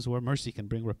times where mercy can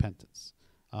bring repentance.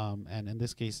 And in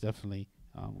this case, definitely,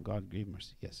 God gave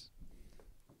mercy. Yes.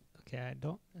 Okay,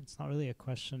 it's not really a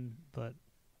question, but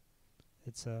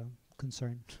it's a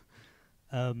concern.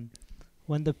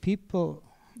 When the people,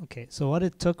 so what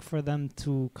it took for them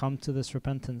to come to this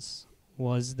repentance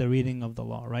was the reading of the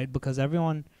law, right? Because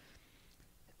everyone,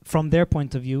 from their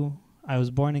point of view, I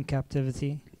was born in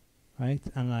captivity, right?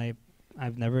 And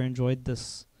I've never enjoyed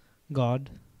this God,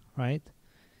 right?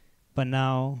 but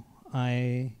now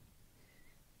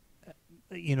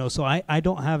so I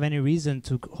don't have any reason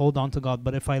to hold on to God.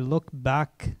 But if I look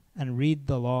back and read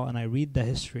the law and I read the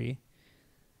history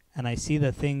and I see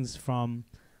the things from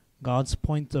God's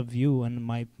point of view and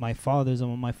my fathers and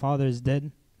what my fathers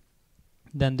did,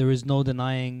 then there is no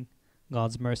denying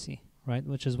God's mercy, right?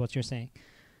 Which is what you're saying.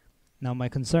 Now my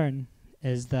concern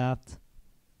is that,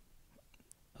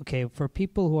 okay, for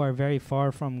people who are very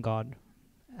far from God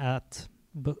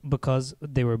because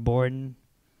they were born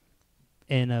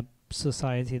in a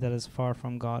society that is far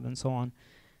from God and so on,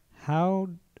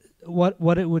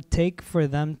 what it would take for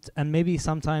them and maybe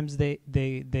sometimes they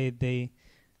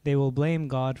will blame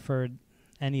God for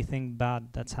anything bad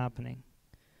that's happening,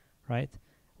 right?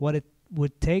 What it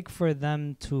would take for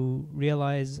them to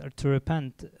realize or to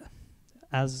repent,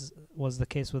 as was the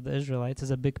case with the Israelites,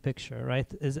 is a big picture, right?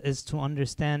 Is to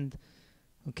understand,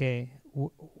 okay,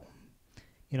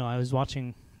 I was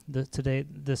watching today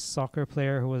this soccer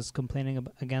player who was complaining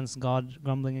against God,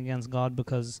 grumbling against God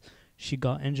because she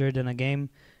got injured in a game,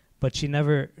 but she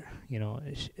never,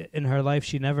 in her life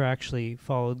she never actually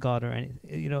followed God or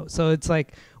anything, so it's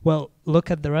like, well, look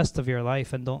at the rest of your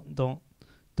life and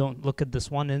don't look at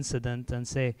this one incident and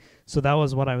say, so that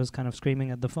was what I was kind of screaming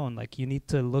at the phone. Like, you need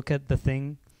to look at the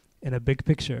thing in a big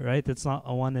picture, right? It's not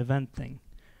a one event thing.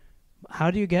 How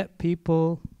do you get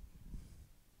people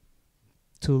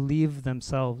to leave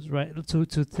themselves, right? To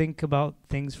think about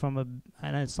things and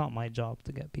it's not my job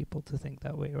to get people to think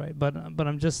that way, right? But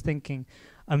I'm just thinking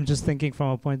from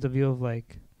a point of view of,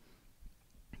 like,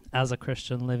 as a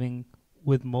Christian living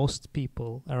with most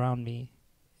people around me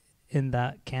in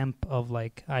that camp of,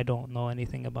 like, I don't know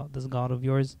anything about this God of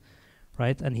yours,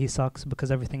 right? And he sucks because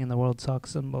everything in the world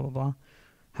sucks and blah, blah, blah.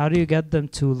 How do you get them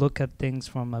to look at things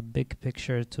from a big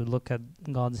picture, to look at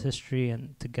God's history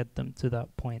and to get them to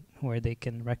that point where they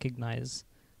can recognize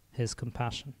his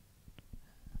compassion?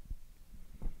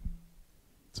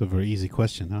 It's a very easy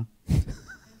question, huh?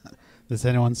 Does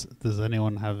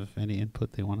anyone have any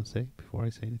input they want to say before I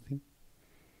say anything?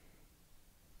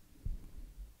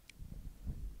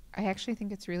 I actually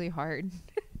think it's really hard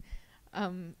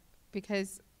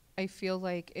because I feel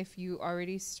like if you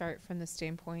already start from the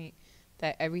standpoint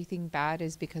that everything bad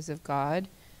is because of God,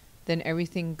 then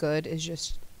everything good is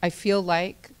just, I feel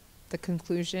like the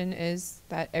conclusion is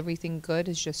that everything good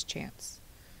is just chance,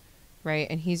 right?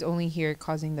 And he's only here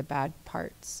causing the bad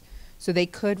parts. So they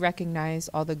could recognize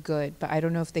all the good, but I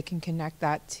don't know if they can connect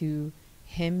that to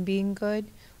him being good.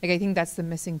 Like, I think that's the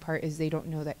missing part, is they don't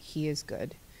know that he is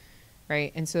good,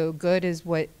 right? And so good is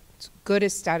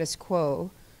status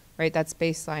quo, right? That's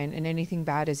baseline, and anything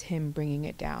bad is him bringing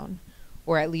it down,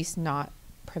 or at least not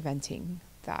preventing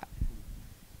that,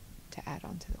 to add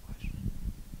on to the question.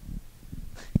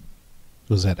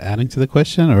 Was that adding to the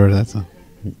question, or that's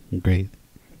great?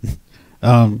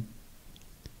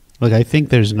 Look, I think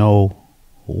there's no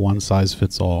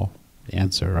one-size-fits-all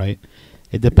answer, right?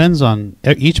 It depends on,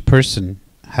 each person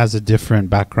has a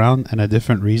different background and a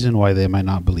different reason why they might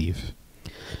not believe.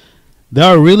 There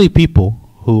are really people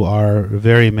who are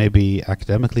very maybe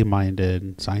academically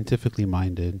minded, scientifically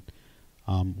minded,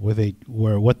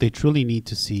 where what they truly need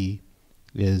to see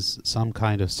is some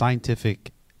kind of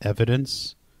scientific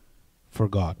evidence for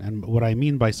God. And what I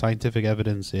mean by scientific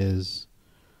evidence is,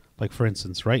 like, for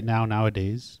instance, right now,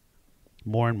 nowadays,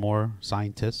 more and more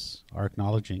scientists are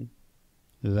acknowledging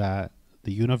that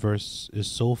the universe is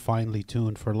so finely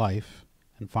tuned for life,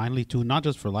 and finely tuned not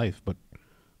just for life, but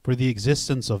for the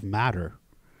existence of matter,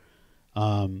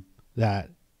 that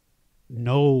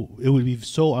it would be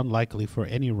so unlikely for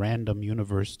any random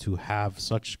universe to have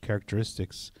such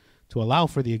characteristics to allow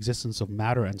for the existence of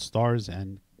matter and stars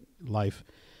and life,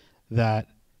 that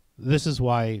this is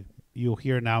why you'll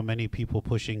hear now many people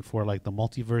pushing for, like, the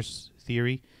multiverse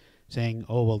theory, saying,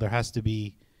 oh, well, there has to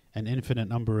be an infinite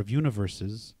number of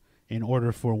universes in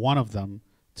order for one of them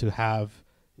to have,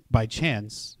 by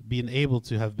chance, been able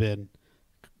to have been,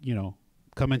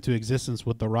 come into existence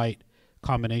with the right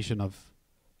combination of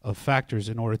factors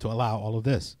in order to allow all of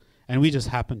this. And we just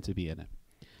happen to be in it.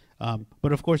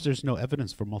 But of course, there's no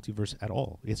evidence for multiverse at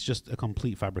all. It's just a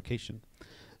complete fabrication.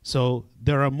 So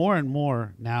there are more and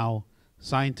more now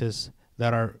scientists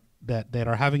that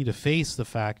are having to face the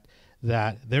fact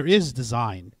that there is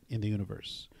design in the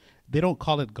universe. They don't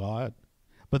call it God,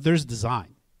 but there's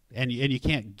design, and you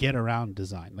can't get around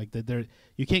design. Like,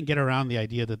 you can't get around the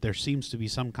idea that there seems to be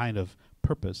some kind of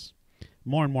purpose.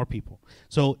 More and more people.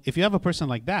 So if you have a person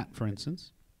like that, for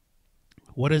instance,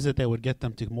 what is it that would get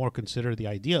them to more consider the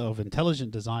idea of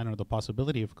intelligent design or the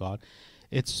possibility of God?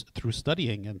 It's through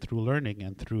studying and through learning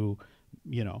and through,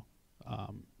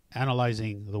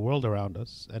 analyzing the world around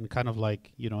us, and kind of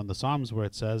like, in the Psalms where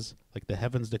it says, like, the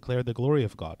heavens declare the glory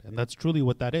of God. And that's truly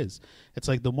what that is. It's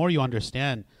like the more you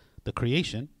understand the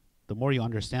creation, the more you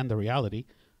understand the reality,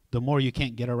 the more you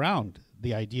can't get around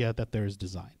the idea that there is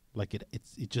design. Like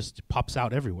it just pops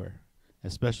out everywhere,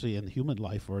 especially in human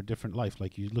life or a different life.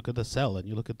 Like you look at the cell and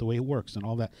you look at the way it works and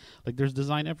all that. Like there's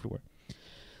design everywhere.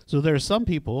 So there are some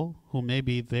people who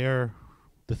maybe they're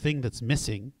the thing that's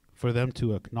missing for them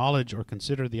to acknowledge or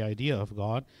consider the idea of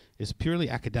God is purely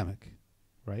academic,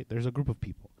 right? There's a group of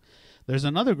people. There's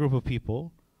another group of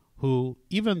people who,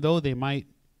 even though they might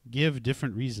give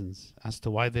different reasons as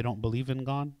to why they don't believe in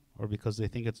God, or because they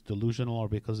think it's delusional, or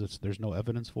because there's no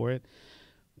evidence for it,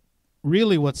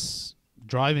 really what's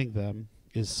driving them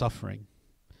is suffering.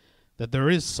 That there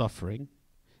is suffering,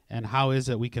 and how is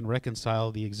it we can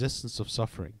reconcile the existence of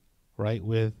suffering, right,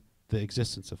 with the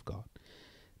existence of God.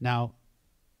 Now,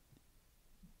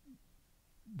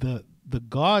 the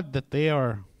God that they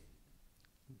are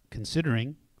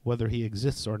considering, whether he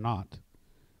exists or not,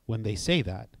 when they say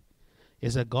that,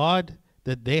 is a God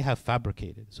that they have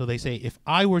fabricated. So they say, if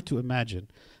I were to imagine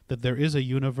that there is a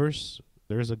universe,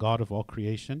 there is a God of all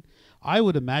creation, I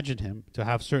would imagine him to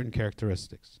have certain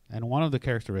characteristics. And one of the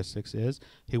characteristics is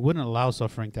he wouldn't allow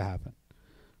suffering to happen,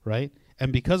 right?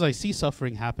 And because I see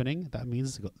suffering happening, that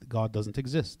means God doesn't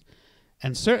exist.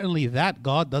 And certainly that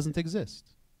God doesn't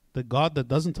exist. The God that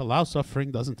doesn't allow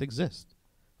suffering doesn't exist.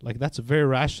 Like, that's a very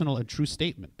rational and true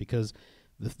statement, because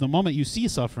the moment you see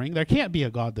suffering, there can't be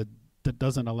a God that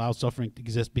doesn't allow suffering to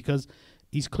exist, because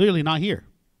he's clearly not here,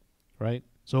 right?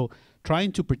 So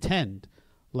trying to pretend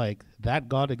like that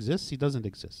God exists, he doesn't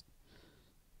exist.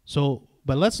 So,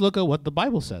 but let's look at what the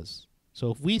Bible says.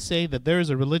 So if we say that there is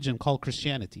a religion called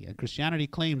Christianity, and Christianity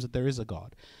claims that there is a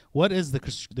God, what does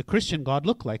the Christian God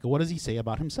look like, and what does he say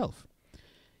about himself?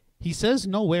 He says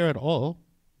nowhere at all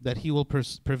that he will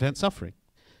prevent suffering.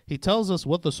 He tells us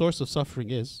what the source of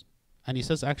suffering is, and he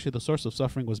says actually the source of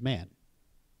suffering was man,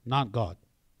 not God.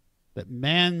 That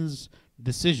man's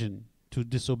decision to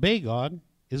disobey God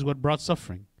is what brought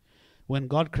suffering. When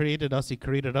God created us, he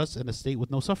created us in a state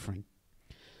with no suffering.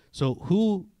 So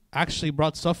who actually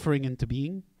brought suffering into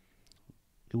being?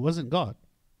 It wasn't God.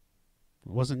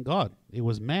 It wasn't God. It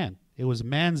was man. It was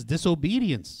man's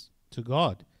disobedience to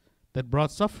God that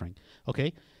brought suffering.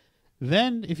 Okay?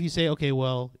 Then if you say, okay,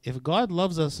 well, if God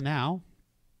loves us now,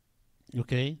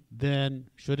 okay, then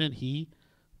shouldn't he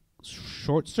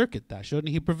short circuit that? Shouldn't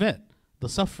he prevent the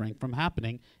suffering from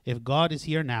happening? If God is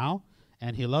here now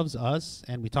and he loves us,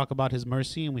 and we talk about his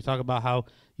mercy, and we talk about how,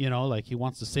 like he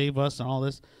wants to save us and all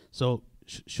this, so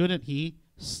shouldn't he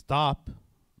stop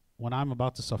when I'm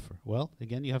about to suffer? Well,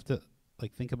 again, you have to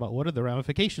think about what are the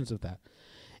ramifications of that.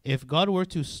 If God were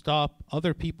to stop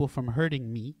other people from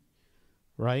hurting me,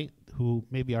 right, who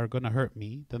maybe are going to hurt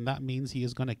me, then that means he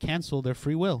is going to cancel their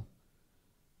free will.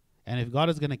 And if God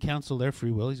is going to cancel their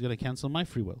free will, he's going to cancel my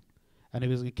free will. And if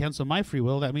he's going to cancel my free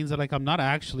will, that means that I'm not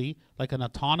actually like an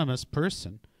autonomous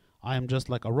person. I am just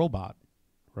like a robot,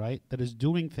 right, that is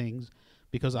doing things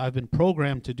because I've been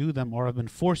programmed to do them, or I've been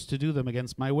forced to do them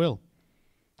against my will,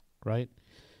 right?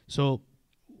 So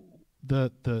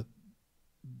the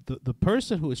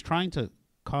person who is trying to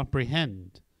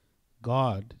comprehend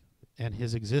God and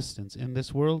his existence in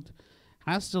this world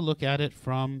has to look at it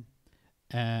from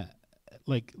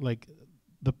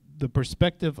the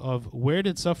perspective of where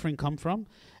did suffering come from,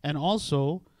 and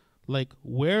also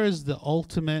where is the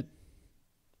ultimate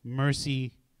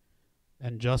mercy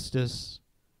and justice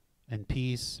and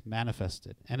peace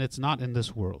manifested. And it's not in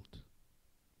this world.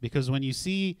 Because when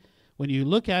you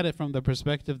look at it from the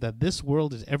perspective that this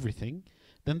world is everything,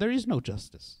 then there is no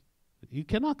justice. You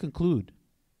cannot conclude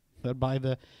that by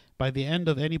the end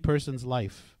of any person's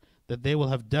life that they will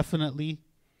have definitely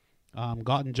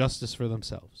gotten justice for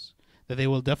themselves, that they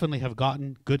will definitely have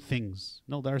gotten good things.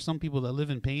 No, there are some people that live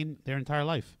in pain their entire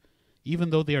life, even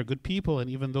though they are good people, and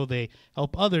even though they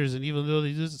help others, and even though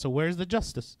they do this. So where's the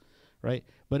justice, right?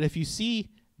 But if you see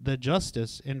the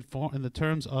justice in the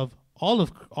terms of all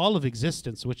of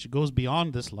existence, which goes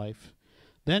beyond this life,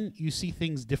 then you see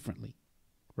things differently,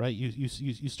 right?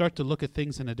 You start to look at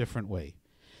things in a different way.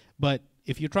 But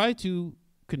if you try to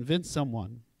convince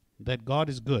someone that God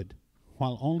is good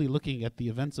while only looking at the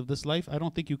events of this life, I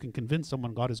don't think you can convince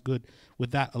someone God is good with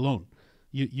that alone.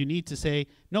 You need to say,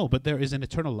 no, but there is an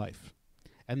eternal life.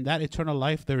 And that eternal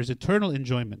life, there is eternal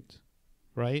enjoyment,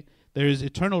 right? There is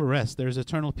eternal rest. There is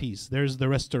eternal peace. There is the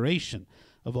restoration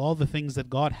of all the things that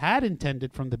God had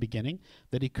intended from the beginning,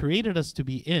 that he created us to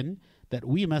be in, that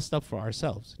we messed up for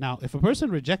ourselves. Now, if a person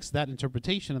rejects that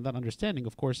interpretation and that understanding,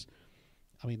 of course,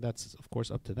 that's of course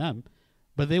up to them.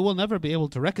 but they will never be able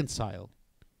to reconcile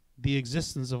the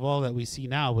existence of all that we see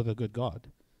now with a good God,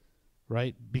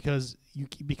 right? Because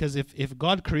if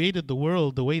God created the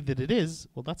world the way that it is,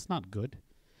 well, that's not good.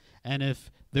 And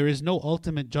if there is no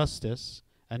ultimate justice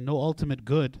and no ultimate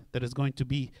good that is going to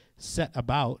be set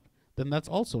about, then that's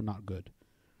also not good.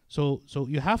 So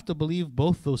you have to believe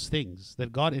both those things,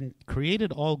 that God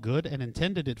created all good and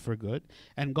intended it for good,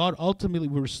 and God ultimately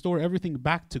will restore everything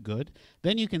back to good.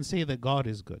 Then you can say that God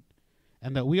is good,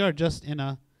 and that we are just in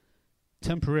a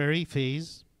temporary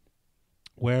phase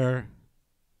where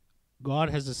God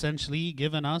has essentially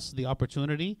given us the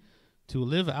opportunity to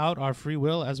live out our free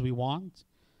will as we want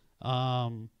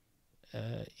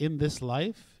in this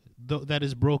life that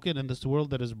is broken, in this world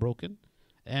that is broken.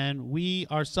 And we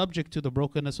are subject to the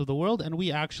brokenness of the world, and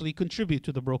we actually contribute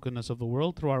to the brokenness of the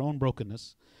world through our own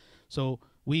brokenness. So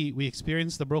we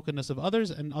experience the brokenness of others,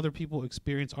 and other people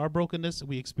experience our brokenness.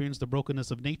 We experience the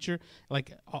brokenness of nature.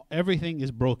 Like everything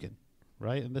is broken,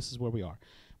 right? And this is where we are.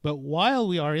 But while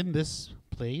we are in this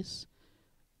place,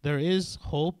 there is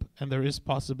hope and there is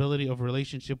possibility of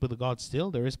relationship with God still.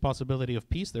 There is possibility of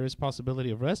peace. There is possibility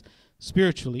of rest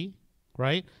spiritually,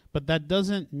 right? But that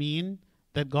doesn't mean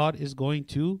that God is going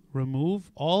to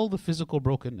remove all the physical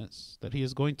brokenness, that he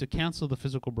is going to cancel the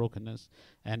physical brokenness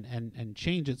and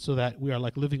change it so that we are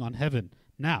like living on heaven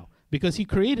now, because he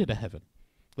created a heaven.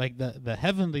 Like the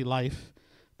heavenly life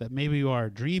that maybe you are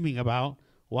dreaming about.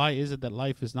 Why is it that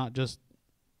life is not just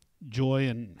joy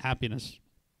and happiness?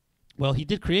 Well, he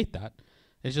did create that.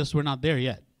 It's just we're not there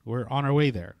yet. We're on our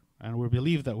way there. And we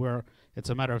believe that it's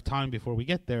a matter of time before we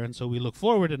get there. And so we look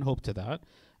forward and hope to that.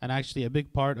 And actually a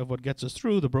big part of what gets us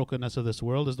through the brokenness of this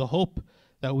world is the hope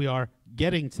that we are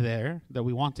getting to there, that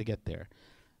we want to get there.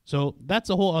 So that's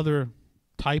a whole other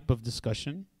type of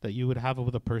discussion that you would have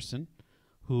with a person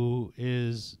who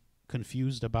is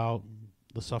confused about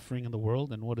the suffering in the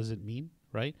world and what does it mean,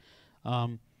 right?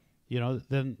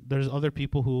 Then there's other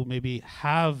people who maybe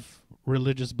have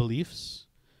religious beliefs,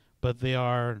 but they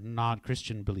are not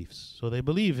Christian beliefs. So they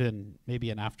believe in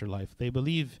maybe an afterlife. They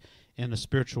believe in a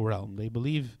spiritual realm. They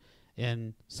believe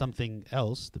in something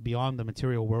else beyond the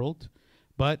material world,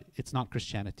 but it's not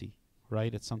Christianity,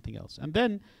 right? It's something else. And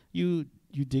then you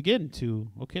dig into,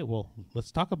 okay, well,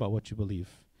 let's talk about what you believe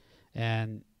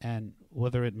and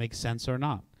whether it makes sense or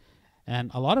not.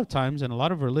 And a lot of times in a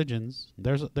lot of religions,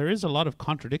 there is a lot of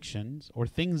contradictions or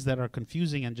things that are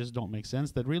confusing and just don't make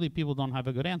sense that really people don't have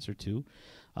a good answer to.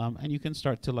 And you can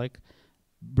start to like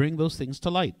bring those things to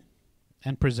light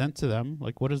and present to them,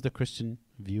 like, what is the Christian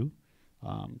view,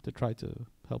 to try to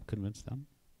help convince them.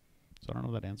 So I don't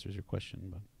know if that answers your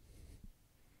question, but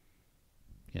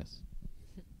yes.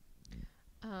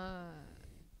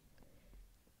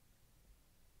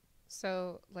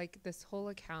 So like this whole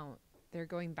account, they're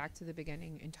going back to the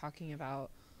beginning and talking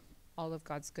about all of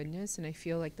God's goodness. And I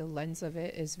feel like the lens of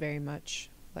it is very much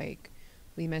like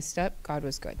we messed up, God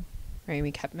was good, right?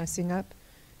 We kept messing up,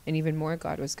 and even more,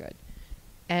 God was good.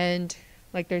 And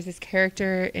like there's this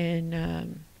character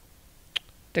in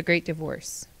The Great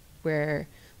Divorce where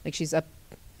like she's up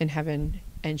in heaven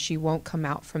and she won't come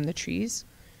out from the trees,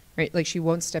 right? Like she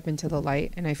won't step into the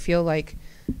light. And I feel like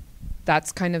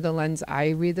that's kind of the lens I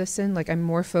read this in. Like I'm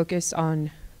more focused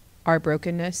on our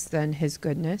brokenness than his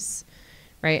goodness,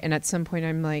 right? And at some point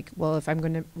I'm like, well, if I'm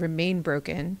going to remain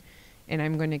broken and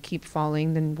I'm going to keep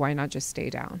falling, then why not just stay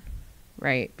down,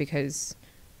 right? Because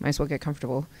might as well get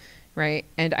comfortable, right?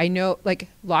 And I know, like,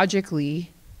 logically,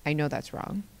 I know that's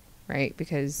wrong, right?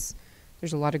 Because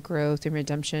there's a lot of growth and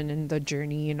redemption and the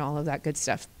journey and all of that good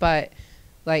stuff. But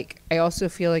like, I also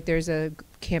feel like there's a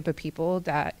camp of people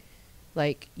that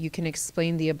like you can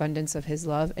explain the abundance of his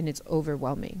love and it's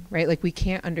overwhelming, right? Like we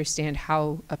can't understand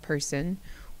how a person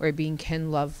or a being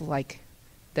can love like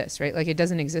this, right? Like it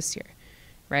doesn't exist here,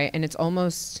 right? And it's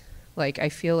almost like I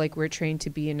feel like we're trained to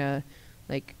be in a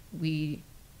like we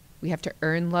have to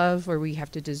earn love or we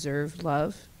have to deserve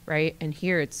love, right? And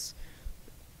here it's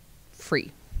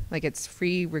free. Like it's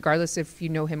free regardless if you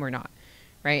know him or not,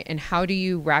 right? And how do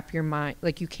you wrap your mind,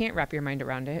 like you can't wrap your mind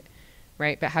around it,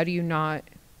 right? But how do you not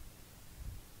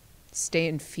stay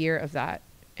in fear of that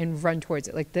and run towards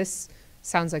it? Like this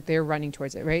sounds like they're running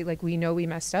towards it, right? Like we know we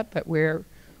messed up, but we're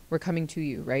coming to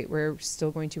you, right? We're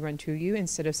still going to run to you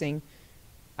instead of saying,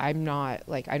 I'm not,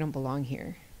 like, I don't belong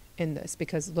here in this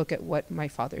because look at what my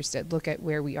fathers did. Look at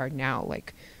where we are now.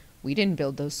 Like we didn't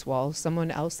build those walls.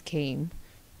 Someone else came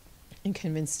and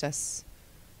convinced us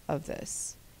of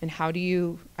this. And how do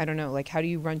you, I don't know, like how do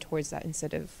you run towards that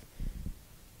instead of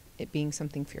it being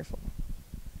something fearful?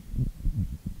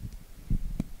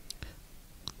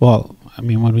 Well, I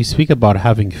mean, when we speak about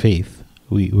having faith,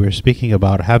 we're speaking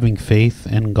about having faith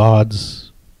in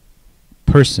God's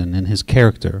person, in his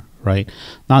character, right?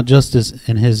 Not just as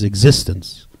in his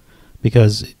existence,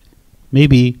 because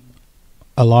maybe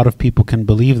a lot of people can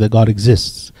believe that God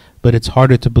exists, but it's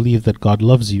harder to believe that God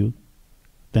loves you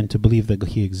than to believe that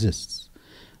he exists.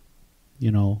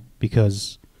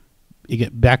 Because you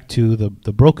get back to the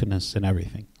brokenness and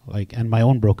everything, and my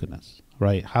own brokenness,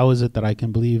 right? How is it that I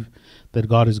can believe that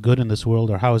God is good in this world,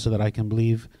 or how is it that I can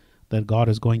believe that God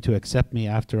is going to accept me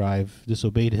after I've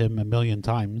disobeyed him 1,000,000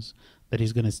 times, that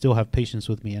he's going to still have patience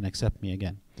with me and accept me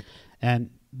again? And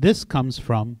this comes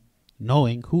from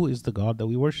knowing who is the God that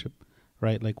we worship,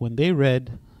 right? Like when they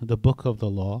read the book of the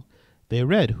law, they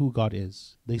read who God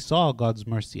is. They saw God's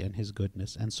mercy and his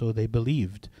goodness, and so they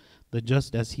believed that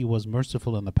just as he was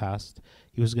merciful in the past,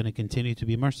 he was going to continue to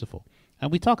be merciful.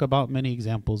 And we talk about many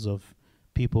examples of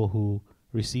people who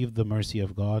received the mercy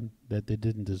of God, that they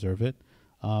didn't deserve it.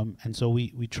 And so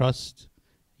we trust,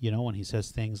 when he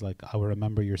says things like, I will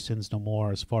remember your sins no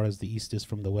more, as far as the east is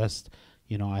from the west.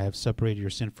 I have separated your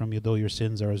sin from you, though your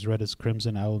sins are as red as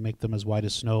crimson, I will make them as white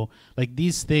as snow. Like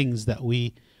these things that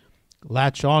we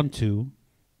latch on to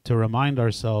remind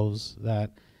ourselves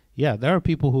that, there are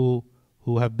people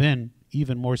who have been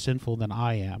even more sinful than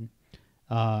I am,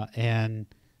 and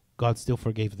God still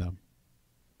forgave them.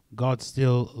 God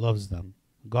still loves them.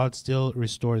 God still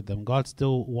restored them. God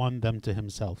still won them to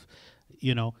himself.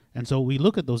 And so we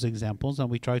look at those examples and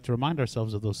we try to remind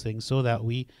ourselves of those things so that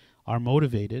we are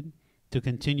motivated to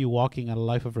continue walking in a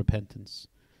life of repentance.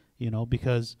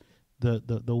 Because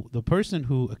the person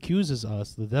who accuses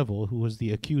us, the devil, who was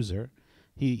the accuser,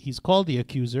 he's called the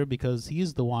accuser because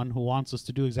he's the one who wants us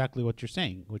to do exactly what you're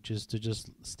saying, which is to just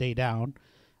stay down.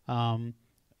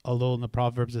 Although in the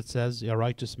Proverbs it says, a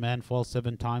righteous man falls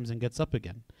 7 times and gets up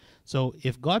again. So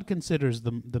if God considers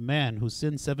the man who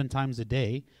sins 7 times a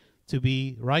day to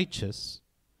be righteous,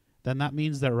 then that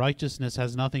means that righteousness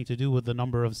has nothing to do with the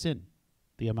number of sin,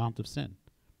 the amount of sin.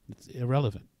 It's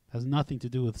irrelevant. It has nothing to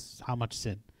do with how much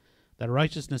sin. That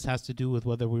righteousness has to do with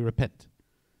whether we repent.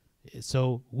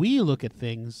 So we look at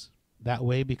things that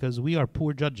way because we are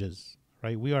poor judges,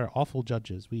 right? We are awful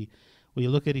judges. We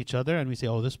look at each other and we say,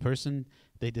 oh, this person,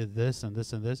 they did this and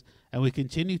this and this, and we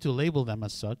continue to label them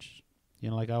as such.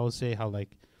 Like I always say how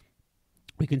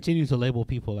we continue to label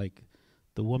people like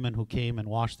the woman who came and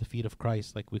washed the feet of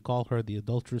Christ, like we call her the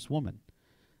adulterous woman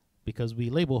because we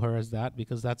label her as that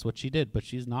because that's what she did, but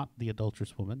she's not the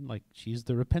adulterous woman. Like she's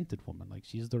the repentant woman, like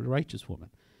she's the righteous woman,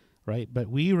 right? But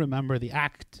we remember the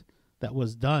act that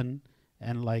was done,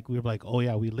 and we're like, oh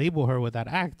yeah, we label her with that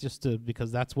act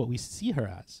because that's what we see her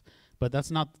as. But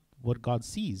that's not what God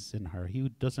sees in her. He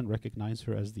doesn't recognize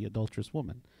her as the adulterous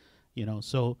woman.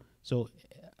 So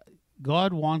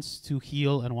God wants to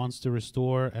heal and wants to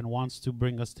restore and wants to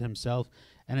bring us to himself.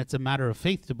 And it's a matter of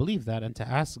faith to believe that and to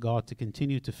ask God to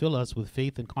continue to fill us with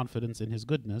faith and confidence in his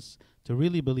goodness, to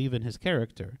really believe in his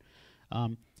character.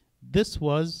 This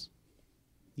was,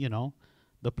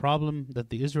 the problem that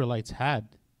the Israelites had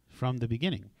from the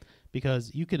beginning.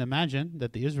 Because you can imagine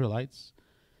that the Israelites,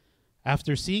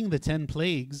 after seeing the 10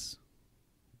 plagues,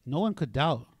 no one could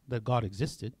doubt that God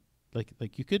existed.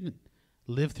 Like you couldn't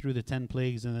live through the 10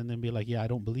 plagues and then be like, yeah, I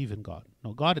don't believe in God.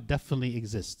 No, God definitely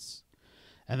exists.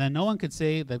 And then no one could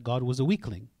say that God was a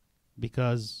weakling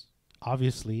because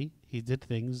obviously he did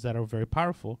things that are very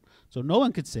powerful. So no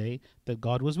one could say that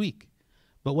God was weak.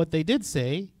 But what they did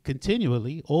say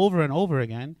continually over and over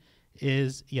again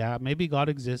is, yeah, maybe God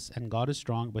exists and God is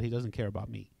strong, but he doesn't care about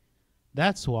me.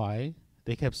 That's why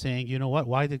they kept saying, you know what?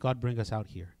 Why did God bring us out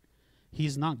here?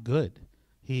 He's not good.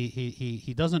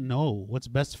 He doesn't know what's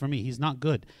best for me. He's not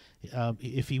good.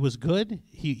 If he was good,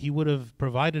 he would have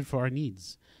provided for our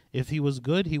needs. If he was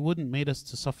good, he wouldn't made us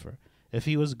to suffer. If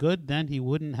he was good, then he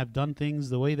wouldn't have done things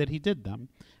the way that he did them.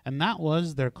 And that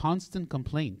was their constant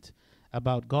complaint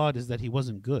about God, is that he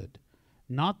wasn't good.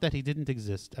 Not that he didn't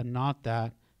exist and not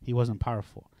that he wasn't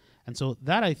powerful. And so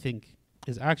that, I think,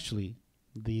 is actually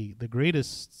the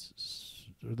greatest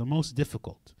or the most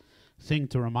difficult thing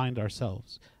to remind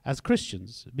ourselves as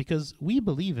Christians, because we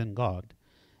believe in God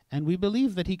and we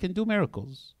believe that he can do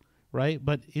miracles, right?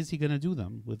 But is he going to do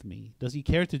them with me? Does he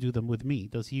care to do them with me?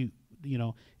 Does he,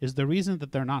 is the reason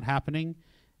that they're not happening,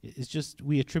 it's just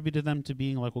we attributed them to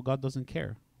being like, well, God doesn't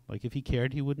care. Like if he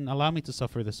cared, he wouldn't allow me to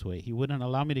suffer this way. He wouldn't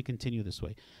allow me to continue this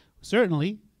way.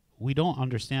 Certainly, we don't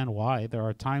understand why. There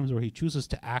are times where he chooses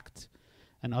to act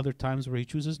and other times where he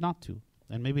chooses not to.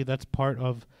 And maybe that's part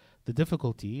of the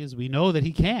difficulty, is we know that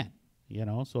he can,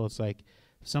 So it's like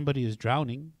if somebody is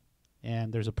drowning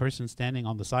and there's a person standing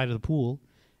on the side of the pool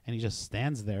and he just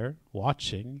stands there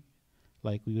watching,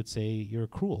 like we would say, you're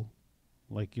cruel.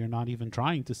 Like, you're not even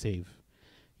trying to save,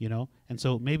 you know? And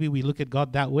so maybe we look at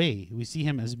God that way. We see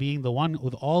him as being the one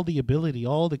with all the ability,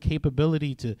 all the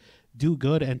capability to do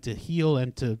good and to heal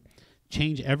and to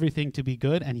change everything to be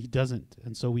good, and he doesn't.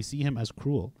 And so we see him as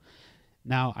cruel.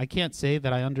 Now, I can't say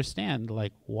that I understand,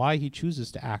 like, why he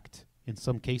chooses to act in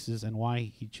some cases and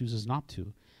why he chooses not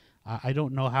to. I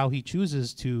don't know how he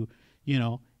chooses to, you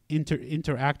know,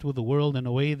 interact with the world in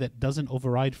a way that doesn't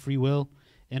override free will,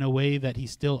 in a way that he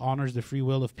still honors the free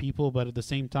will of people, but at the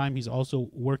same time he's also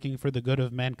working for the good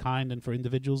of mankind and for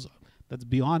individuals. That's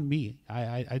beyond me.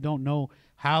 I don't know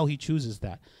how he chooses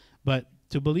that. But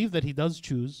to believe that he does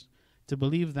choose, to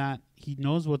believe that he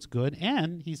knows what's good,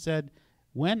 and he said,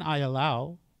 when I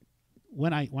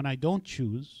don't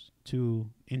choose to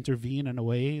intervene in a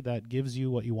way that gives you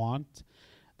what you want,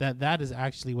 that is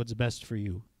actually what's best for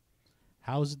you.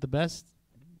 How is it the best?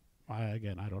 I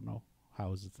don't know.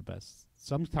 How is it the best?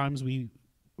 Sometimes we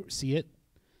see it.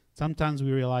 Sometimes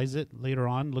we realize it later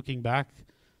on, looking back,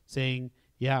 saying,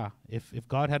 yeah, if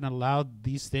God hadn't allowed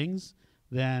these things,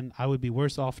 then I would be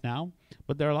worse off now.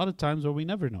 But there are a lot of times where we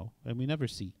never know and we never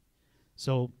see.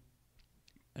 So,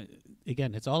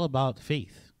 again, it's all about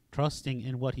faith, trusting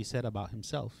in what he said about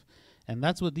himself. And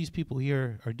that's what these people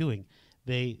here are doing.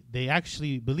 They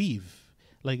actually believe.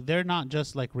 Like, they're not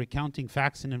just like recounting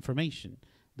facts and information.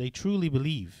 They truly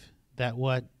believe that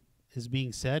what is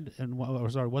being said and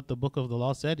what the book of the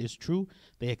law said is true.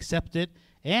 They accept it,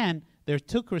 and they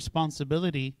took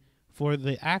responsibility for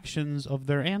the actions of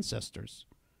their ancestors,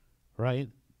 right?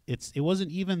 It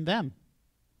wasn't even them.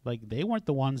 Like, they weren't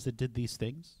the ones that did these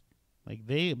things. Like,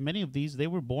 many of these, they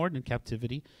were born in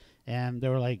captivity, and they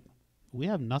were like, we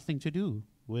have nothing to do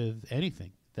with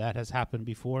anything that has happened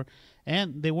before.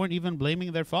 And they weren't even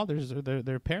blaming their fathers or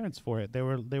their parents for it. They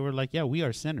were like, yeah, we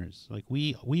are sinners. Like,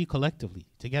 we collectively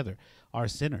together are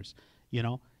sinners. You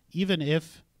know, even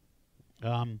if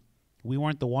we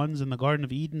weren't the ones in the Garden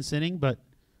of Eden sinning, but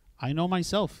I know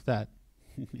myself that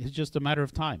it's just a matter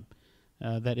of time.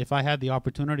 That if I had the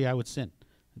opportunity, I would sin.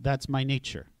 That's my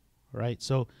nature, right?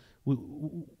 So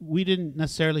we didn't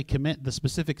necessarily commit the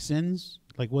specific sins,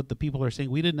 like what the people are saying.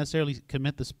 We didn't necessarily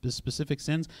commit the specific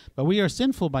sins, but we are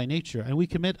sinful by nature, and we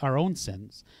commit our own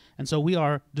sins. And so we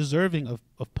are deserving of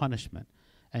punishment.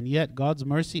 And yet God's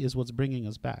mercy is what's bringing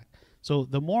us back. So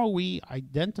the more we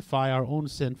identify our own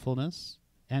sinfulness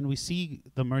and we see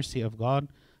the mercy of God,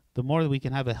 the more that we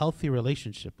can have a healthy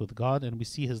relationship with God, and we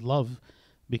see his love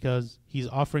because he's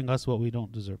offering us what we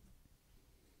don't deserve.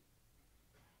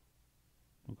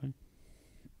 Okay.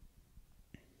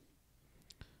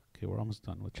 Okay, we're almost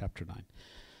done with chapter 9.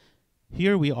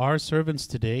 Here we are, servants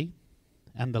today,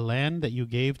 and the land that you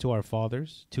gave to our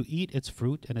fathers, to eat its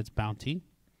fruit and its bounty.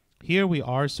 Here we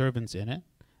are, servants in it,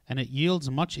 and it yields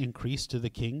much increase to the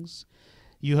kings.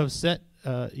 You have set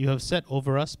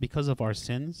over us because of our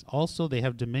sins. Also they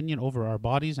have dominion over our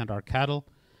bodies and our cattle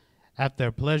at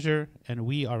their pleasure, and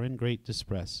we are in great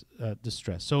distress.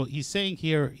 So he's saying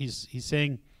here, he's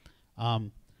saying,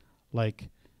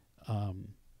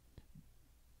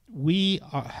 we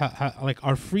are like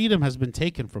our freedom has been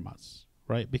taken from us,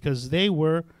 right? Because they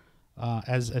were,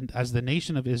 as the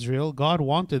nation of Israel, God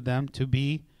wanted them to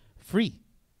be free.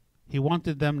 He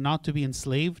wanted them not to be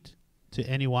enslaved to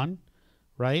anyone,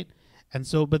 right? And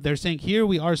so, but they're saying here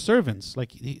we are servants.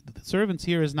 Like, the servants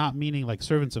here is not meaning like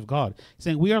servants of God. He's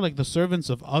saying we are like the servants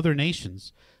of other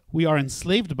nations. We are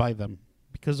enslaved by them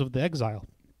because of the exile.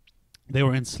 They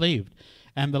were enslaved.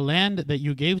 And the land that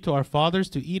you gave to our fathers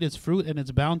to eat its fruit and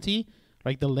its bounty,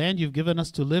 like the land you've given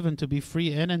us to live and to be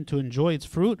free in and to enjoy its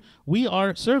fruit, we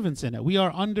are servants in it. We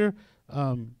are under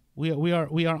we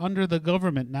are under the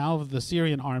government now of the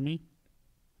Syrian army,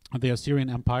 of the Assyrian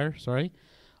Empire, sorry.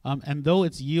 And though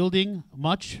it's yielding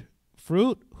much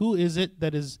fruit, who is it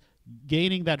that is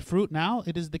gaining that fruit now?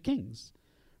 It is the kings,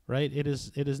 right? It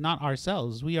is not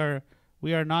ourselves. We are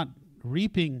not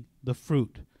reaping the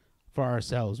fruit for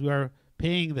ourselves. We are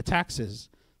paying the taxes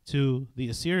to the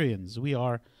Assyrians. We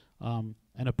are an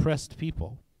oppressed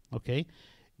people, okay?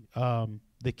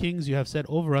 The kings you have set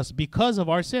over us because of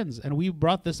our sins, and we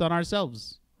brought this on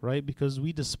ourselves, right? Because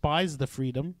we despise the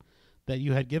freedom that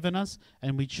you had given us,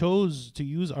 and we chose to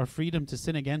use our freedom to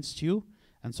sin against you,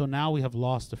 and so now we have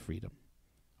lost the freedom,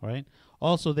 right?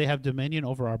 Also, they have dominion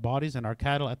over our bodies and our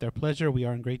cattle at their pleasure. We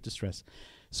are in great distress.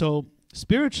 So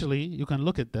spiritually, you can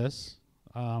look at this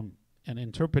and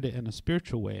interpret it in a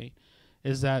spiritual way,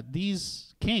 is that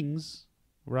these kings,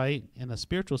 right, in a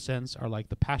spiritual sense, are like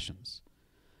the passions.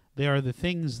 They are the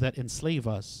things that enslave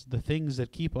us, the things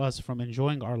that keep us from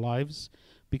enjoying our lives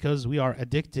because we are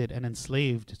addicted and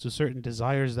enslaved to certain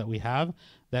desires that we have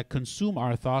that consume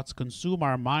our thoughts, consume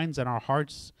our minds and our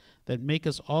hearts, that make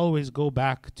us always go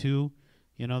back to,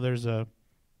 there's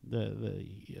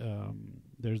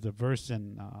there's the verse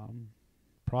in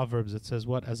Proverbs that says,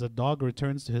 what, as a dog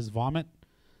returns to his vomit,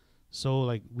 so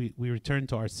like we return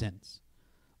to our sins.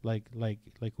 Like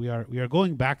we are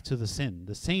going back to the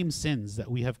same sins that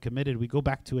we have committed. We go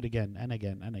back to it again and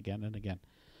again and again and again.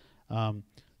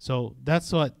 So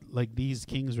that's what like these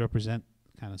kings represent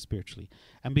kind of spiritually.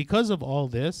 And because of all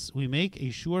this, we make a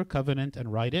sure covenant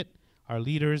and write it. Our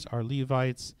leaders, our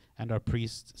Levites, and our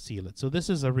priests seal it. So this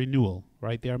is a renewal,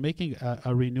 right? They are making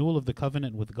a renewal of the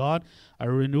covenant with God,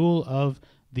 a renewal of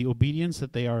the obedience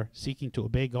that they are seeking to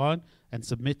obey God and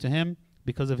submit to Him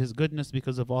because of His goodness,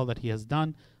 because of all that He has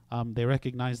done. They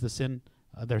recognize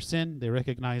their sin. They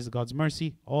recognize God's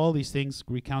mercy. All these things,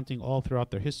 recounting all throughout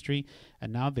their history,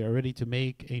 and now they are ready to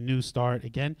make a new start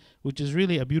again, which is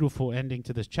really a beautiful ending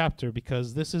to this chapter,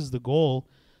 because this is the goal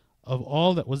of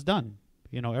all that was done.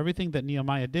 Everything that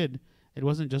Nehemiah did, it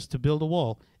wasn't just to build a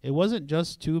wall. It wasn't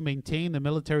just to maintain the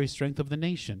military strength of the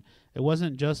nation. It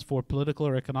wasn't just for political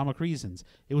or economic reasons.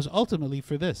 It was ultimately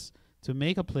for this, to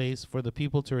make a place for the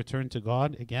people to return to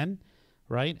God again,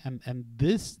 right? And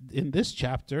this, in this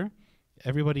chapter,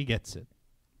 everybody gets it.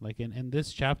 Like in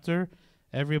this chapter,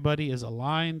 everybody is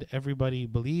aligned, everybody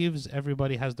believes,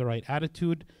 everybody has the right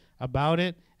attitude about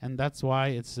it, and that's why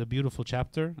it's a beautiful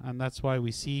chapter, and that's why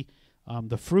we see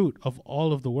the fruit of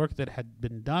all of the work that had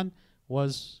been done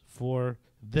was for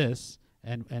this,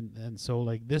 and so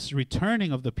like this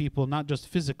returning of the people, not just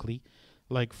physically,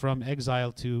 like from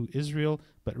exile to Israel,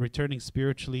 but returning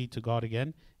spiritually to God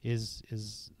again,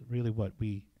 is really what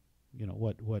we,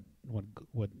 what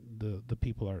the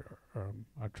people are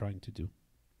trying to do.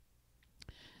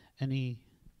 Any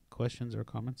questions or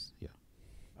comments? Yeah.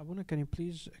 Abuna, can you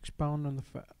please expound on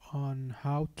on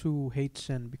how to hate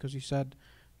sin? Because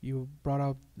you brought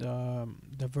out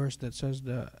the verse that says,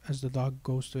 as the dog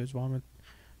goes to his vomit,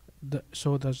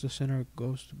 so does the sinner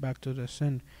goes back to the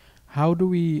sin. How do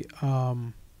we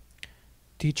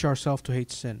teach ourselves to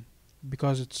hate sin?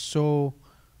 Because it's so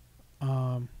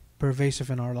pervasive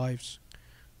in our lives.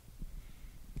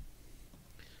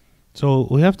 So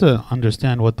we have to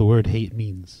understand what the word hate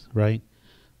means, right?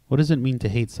 What does it mean to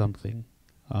hate something?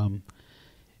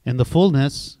 In the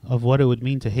fullness of what it would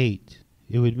mean to hate,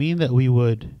 it would mean that we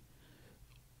would,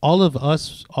 all of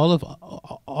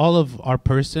our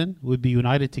person would be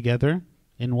united together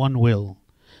in one will.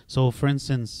 So for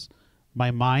instance,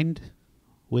 my mind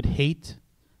would hate,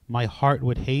 my heart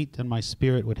would hate, and my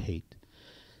spirit would hate.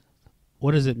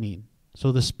 What does it mean?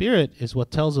 So the spirit is what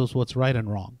tells us what's right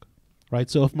and wrong, right?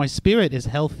 So if my spirit is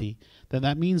healthy, then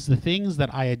that means the things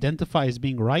that I identify as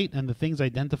being right and the things I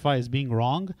identify as being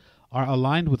wrong are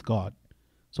aligned with God.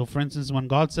 So for instance, when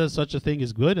God says such a thing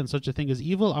is good and such a thing is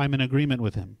evil, I'm in agreement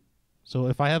with Him. So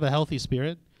if I have a healthy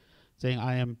spirit, saying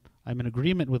I'm in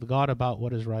agreement with God about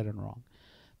what is right and wrong,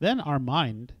 then our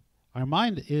mind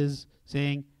is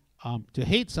saying to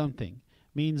hate something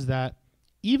means that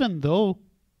even though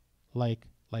like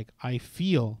I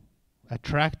feel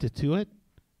attracted to it,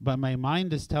 but my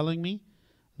mind is telling me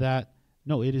that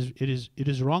no, it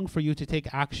is wrong for you to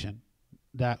take action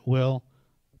that will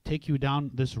take you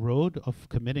down this road of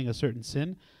committing a certain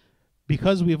sin,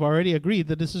 because we've already agreed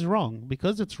that this is wrong.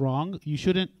 Because it's wrong, you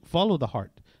shouldn't follow the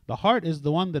heart. The heart is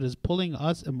the one that is pulling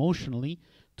us emotionally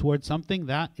towards something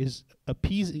that is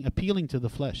appealing to the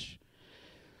flesh.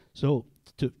 So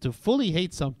to fully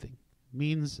hate something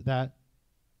means that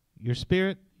your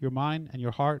spirit, your mind, and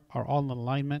your heart are all in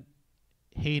alignment,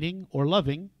 hating or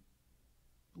loving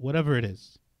whatever it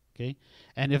is. Okay?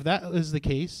 And if that is the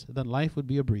case, then life would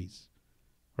be a breeze.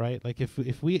 Right? Like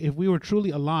if we were truly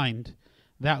aligned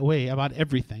that way about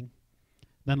everything,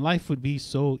 then life would be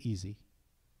so easy.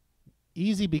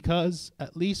 Easy because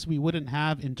at least we wouldn't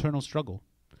have internal struggle.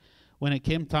 When it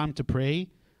came time to pray,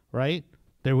 right,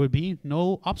 there would be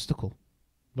no obstacle.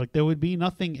 Like there would be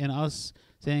nothing in us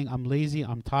saying, I'm lazy,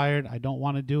 I'm tired, I don't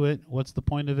want to do it. What's the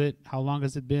point of it? How long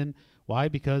has it been? Why?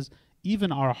 Because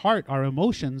even our heart, our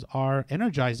emotions are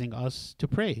energizing us to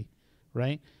pray,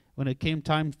 right? When it came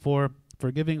time for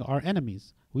forgiving our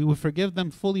enemies, we would forgive them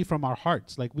fully from our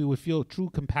hearts. Like we would feel true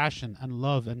compassion and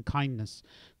love and kindness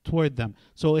toward them.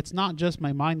 So it's not just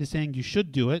my mind is saying you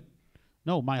should do it.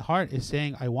 No, my heart is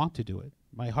saying I want to do it.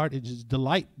 My heart is just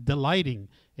delighting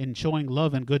in showing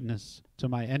love and goodness to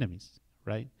my enemies,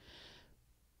 right?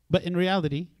 But in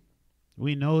reality,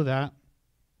 we know that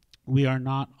we are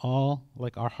not all,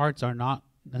 like our hearts are not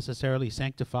necessarily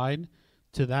sanctified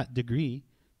to that degree,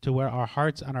 to where our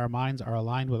hearts and our minds are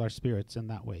aligned with our spirits in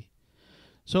that way.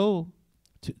 So,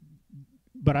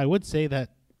 but I would say that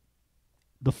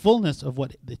the fullness of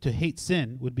what to hate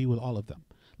sin would be with all of them.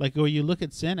 Like where you look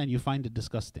at sin and you find it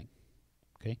disgusting.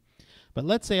 Okay? But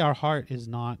let's say our heart is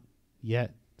not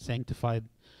yet sanctified,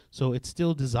 so it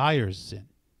still desires sin.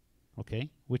 Okay?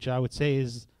 Which I would say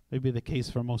is maybe the case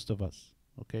for most of us.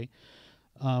 Okay?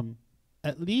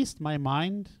 At least my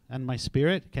mind and my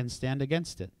spirit can stand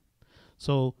against it.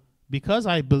 So because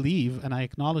I believe and I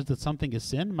acknowledge that something is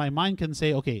sin, my mind can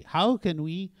say, okay, how can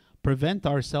we prevent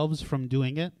ourselves from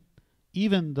doing it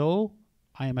even though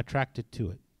I am attracted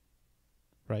to it?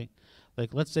 Right?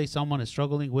 Like let's say someone is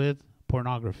struggling with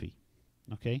pornography,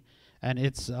 okay? And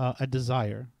it's a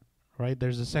desire, right?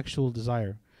 There's a sexual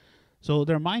desire. So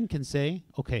their mind can say,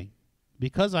 okay,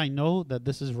 because I know that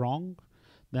this is wrong,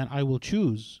 then I will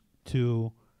choose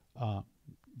to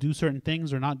do certain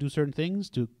things or not do certain things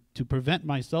to prevent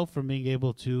myself from being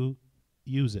able to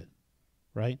use it,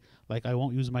 right? Like I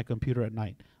won't use my computer at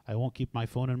night. I won't keep my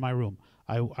phone in my room.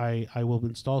 I will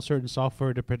install certain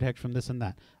software to protect from this and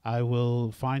that. I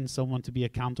will find someone to be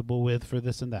accountable with for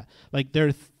this and that. Like there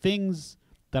are things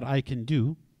that I can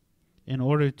do in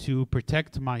order to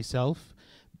protect myself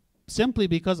simply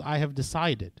because I have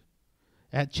decided.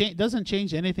 It doesn't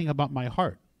change anything about my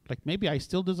heart. Like maybe I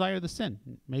still desire the sin.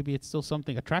 Maybe it's still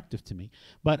something attractive to me.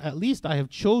 But at least I have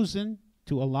chosen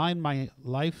to align my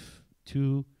life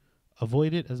to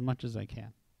avoid it as much as I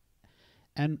can.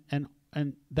 And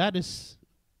that is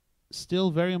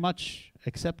still very much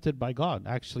accepted by God.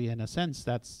 Actually, in a sense,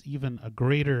 that's even a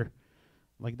greater,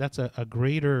 like that's a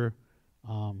greater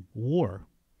war,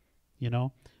 you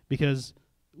know, because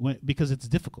it's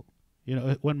difficult. You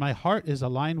know, when my heart is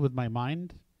aligned with my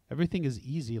mind, everything is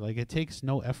easy. Like it takes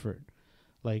no effort.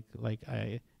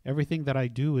 Everything that I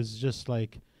do is just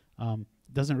like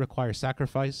doesn't require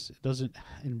sacrifice. It doesn't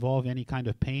involve any kind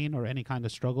of pain or any kind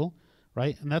of struggle,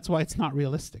 right? And that's why it's not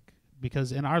realistic.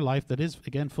 Because in our life that is,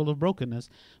 again, full of brokenness,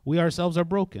 we ourselves are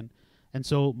broken. And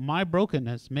so my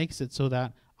brokenness makes it so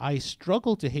that I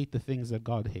struggle to hate the things that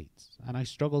God hates. And I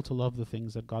struggle to love the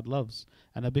things that God loves.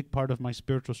 And a big part of my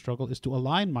spiritual struggle is to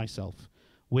align myself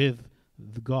with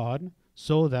God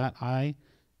so that I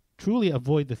truly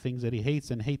avoid the things that he hates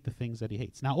and hate the things that he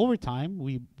hates. Now, over time,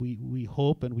 we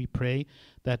hope and we pray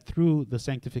that through the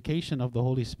sanctification of the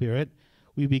Holy Spirit,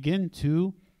 we begin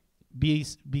to be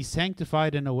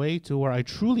sanctified in a way to where I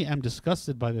truly am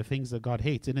disgusted by the things that God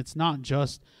hates. And it's not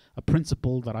just a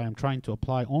principle that I am trying to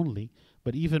apply only,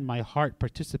 but even my heart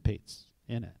participates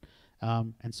in it.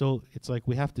 And so it's like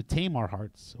we have to tame our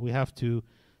hearts. We have to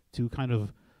kind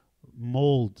of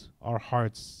mold our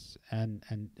hearts and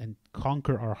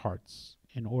conquer our hearts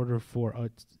in order for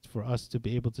us to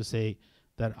be able to say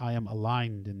that I am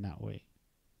aligned in that way.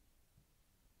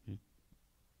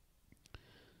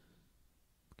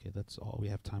 Okay, that's all we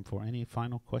have time for. Any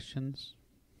final questions?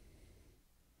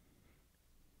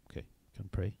 Okay, can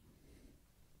pray.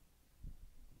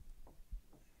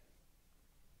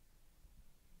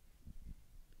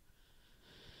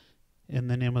 In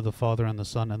the name of the Father, and the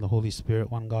Son, and the Holy Spirit,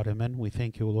 one God, amen. We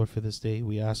thank you, O Lord, for this day.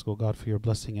 We ask, O God, for your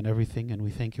blessing in everything, and we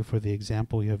thank you for the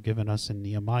example you have given us in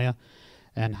Nehemiah,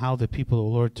 and how the people, O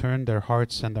Lord, turned their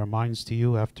hearts and their minds to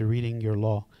you after reading your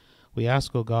law. We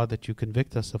ask, O God, that you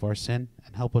convict us of our sin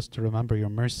and help us to remember your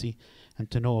mercy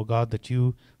and to know, O God, that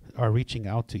you are reaching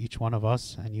out to each one of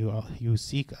us and you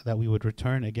seek that we would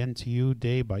return again to you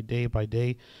day by day by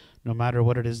day, no matter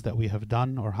what it is that we have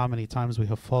done or how many times we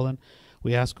have fallen.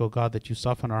 We ask, O God, that you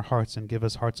soften our hearts and give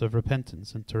us hearts of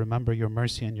repentance and to remember your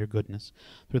mercy and your goodness.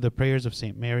 Through the prayers of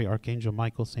St. Mary, Archangel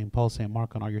Michael, St. Paul, St.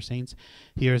 Mark, and all your saints,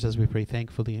 hear us as we pray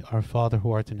thankfully. Our Father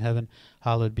who art in heaven,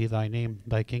 hallowed be thy name.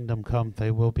 Thy kingdom come, thy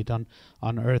will be done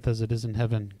on earth as it is in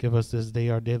heaven. Give us this day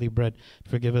our daily bread.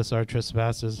 Forgive us our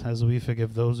trespasses as we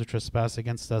forgive those who trespass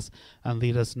against us. And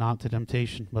lead us not to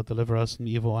temptation, but deliver us from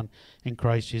the evil one. In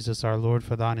Christ Jesus our Lord,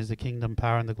 for thine is the kingdom,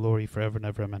 power, and the glory forever and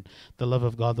ever. Amen. The love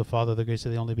of God the Father, the grace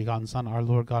of the only begotten Son, our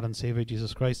Lord God and Savior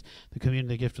Jesus Christ, the communion,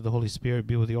 the gift of the Holy Spirit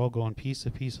be with you all. Go in peace.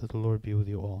 The peace of the Lord be with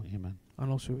you all. Amen.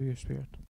 And also with your spirit.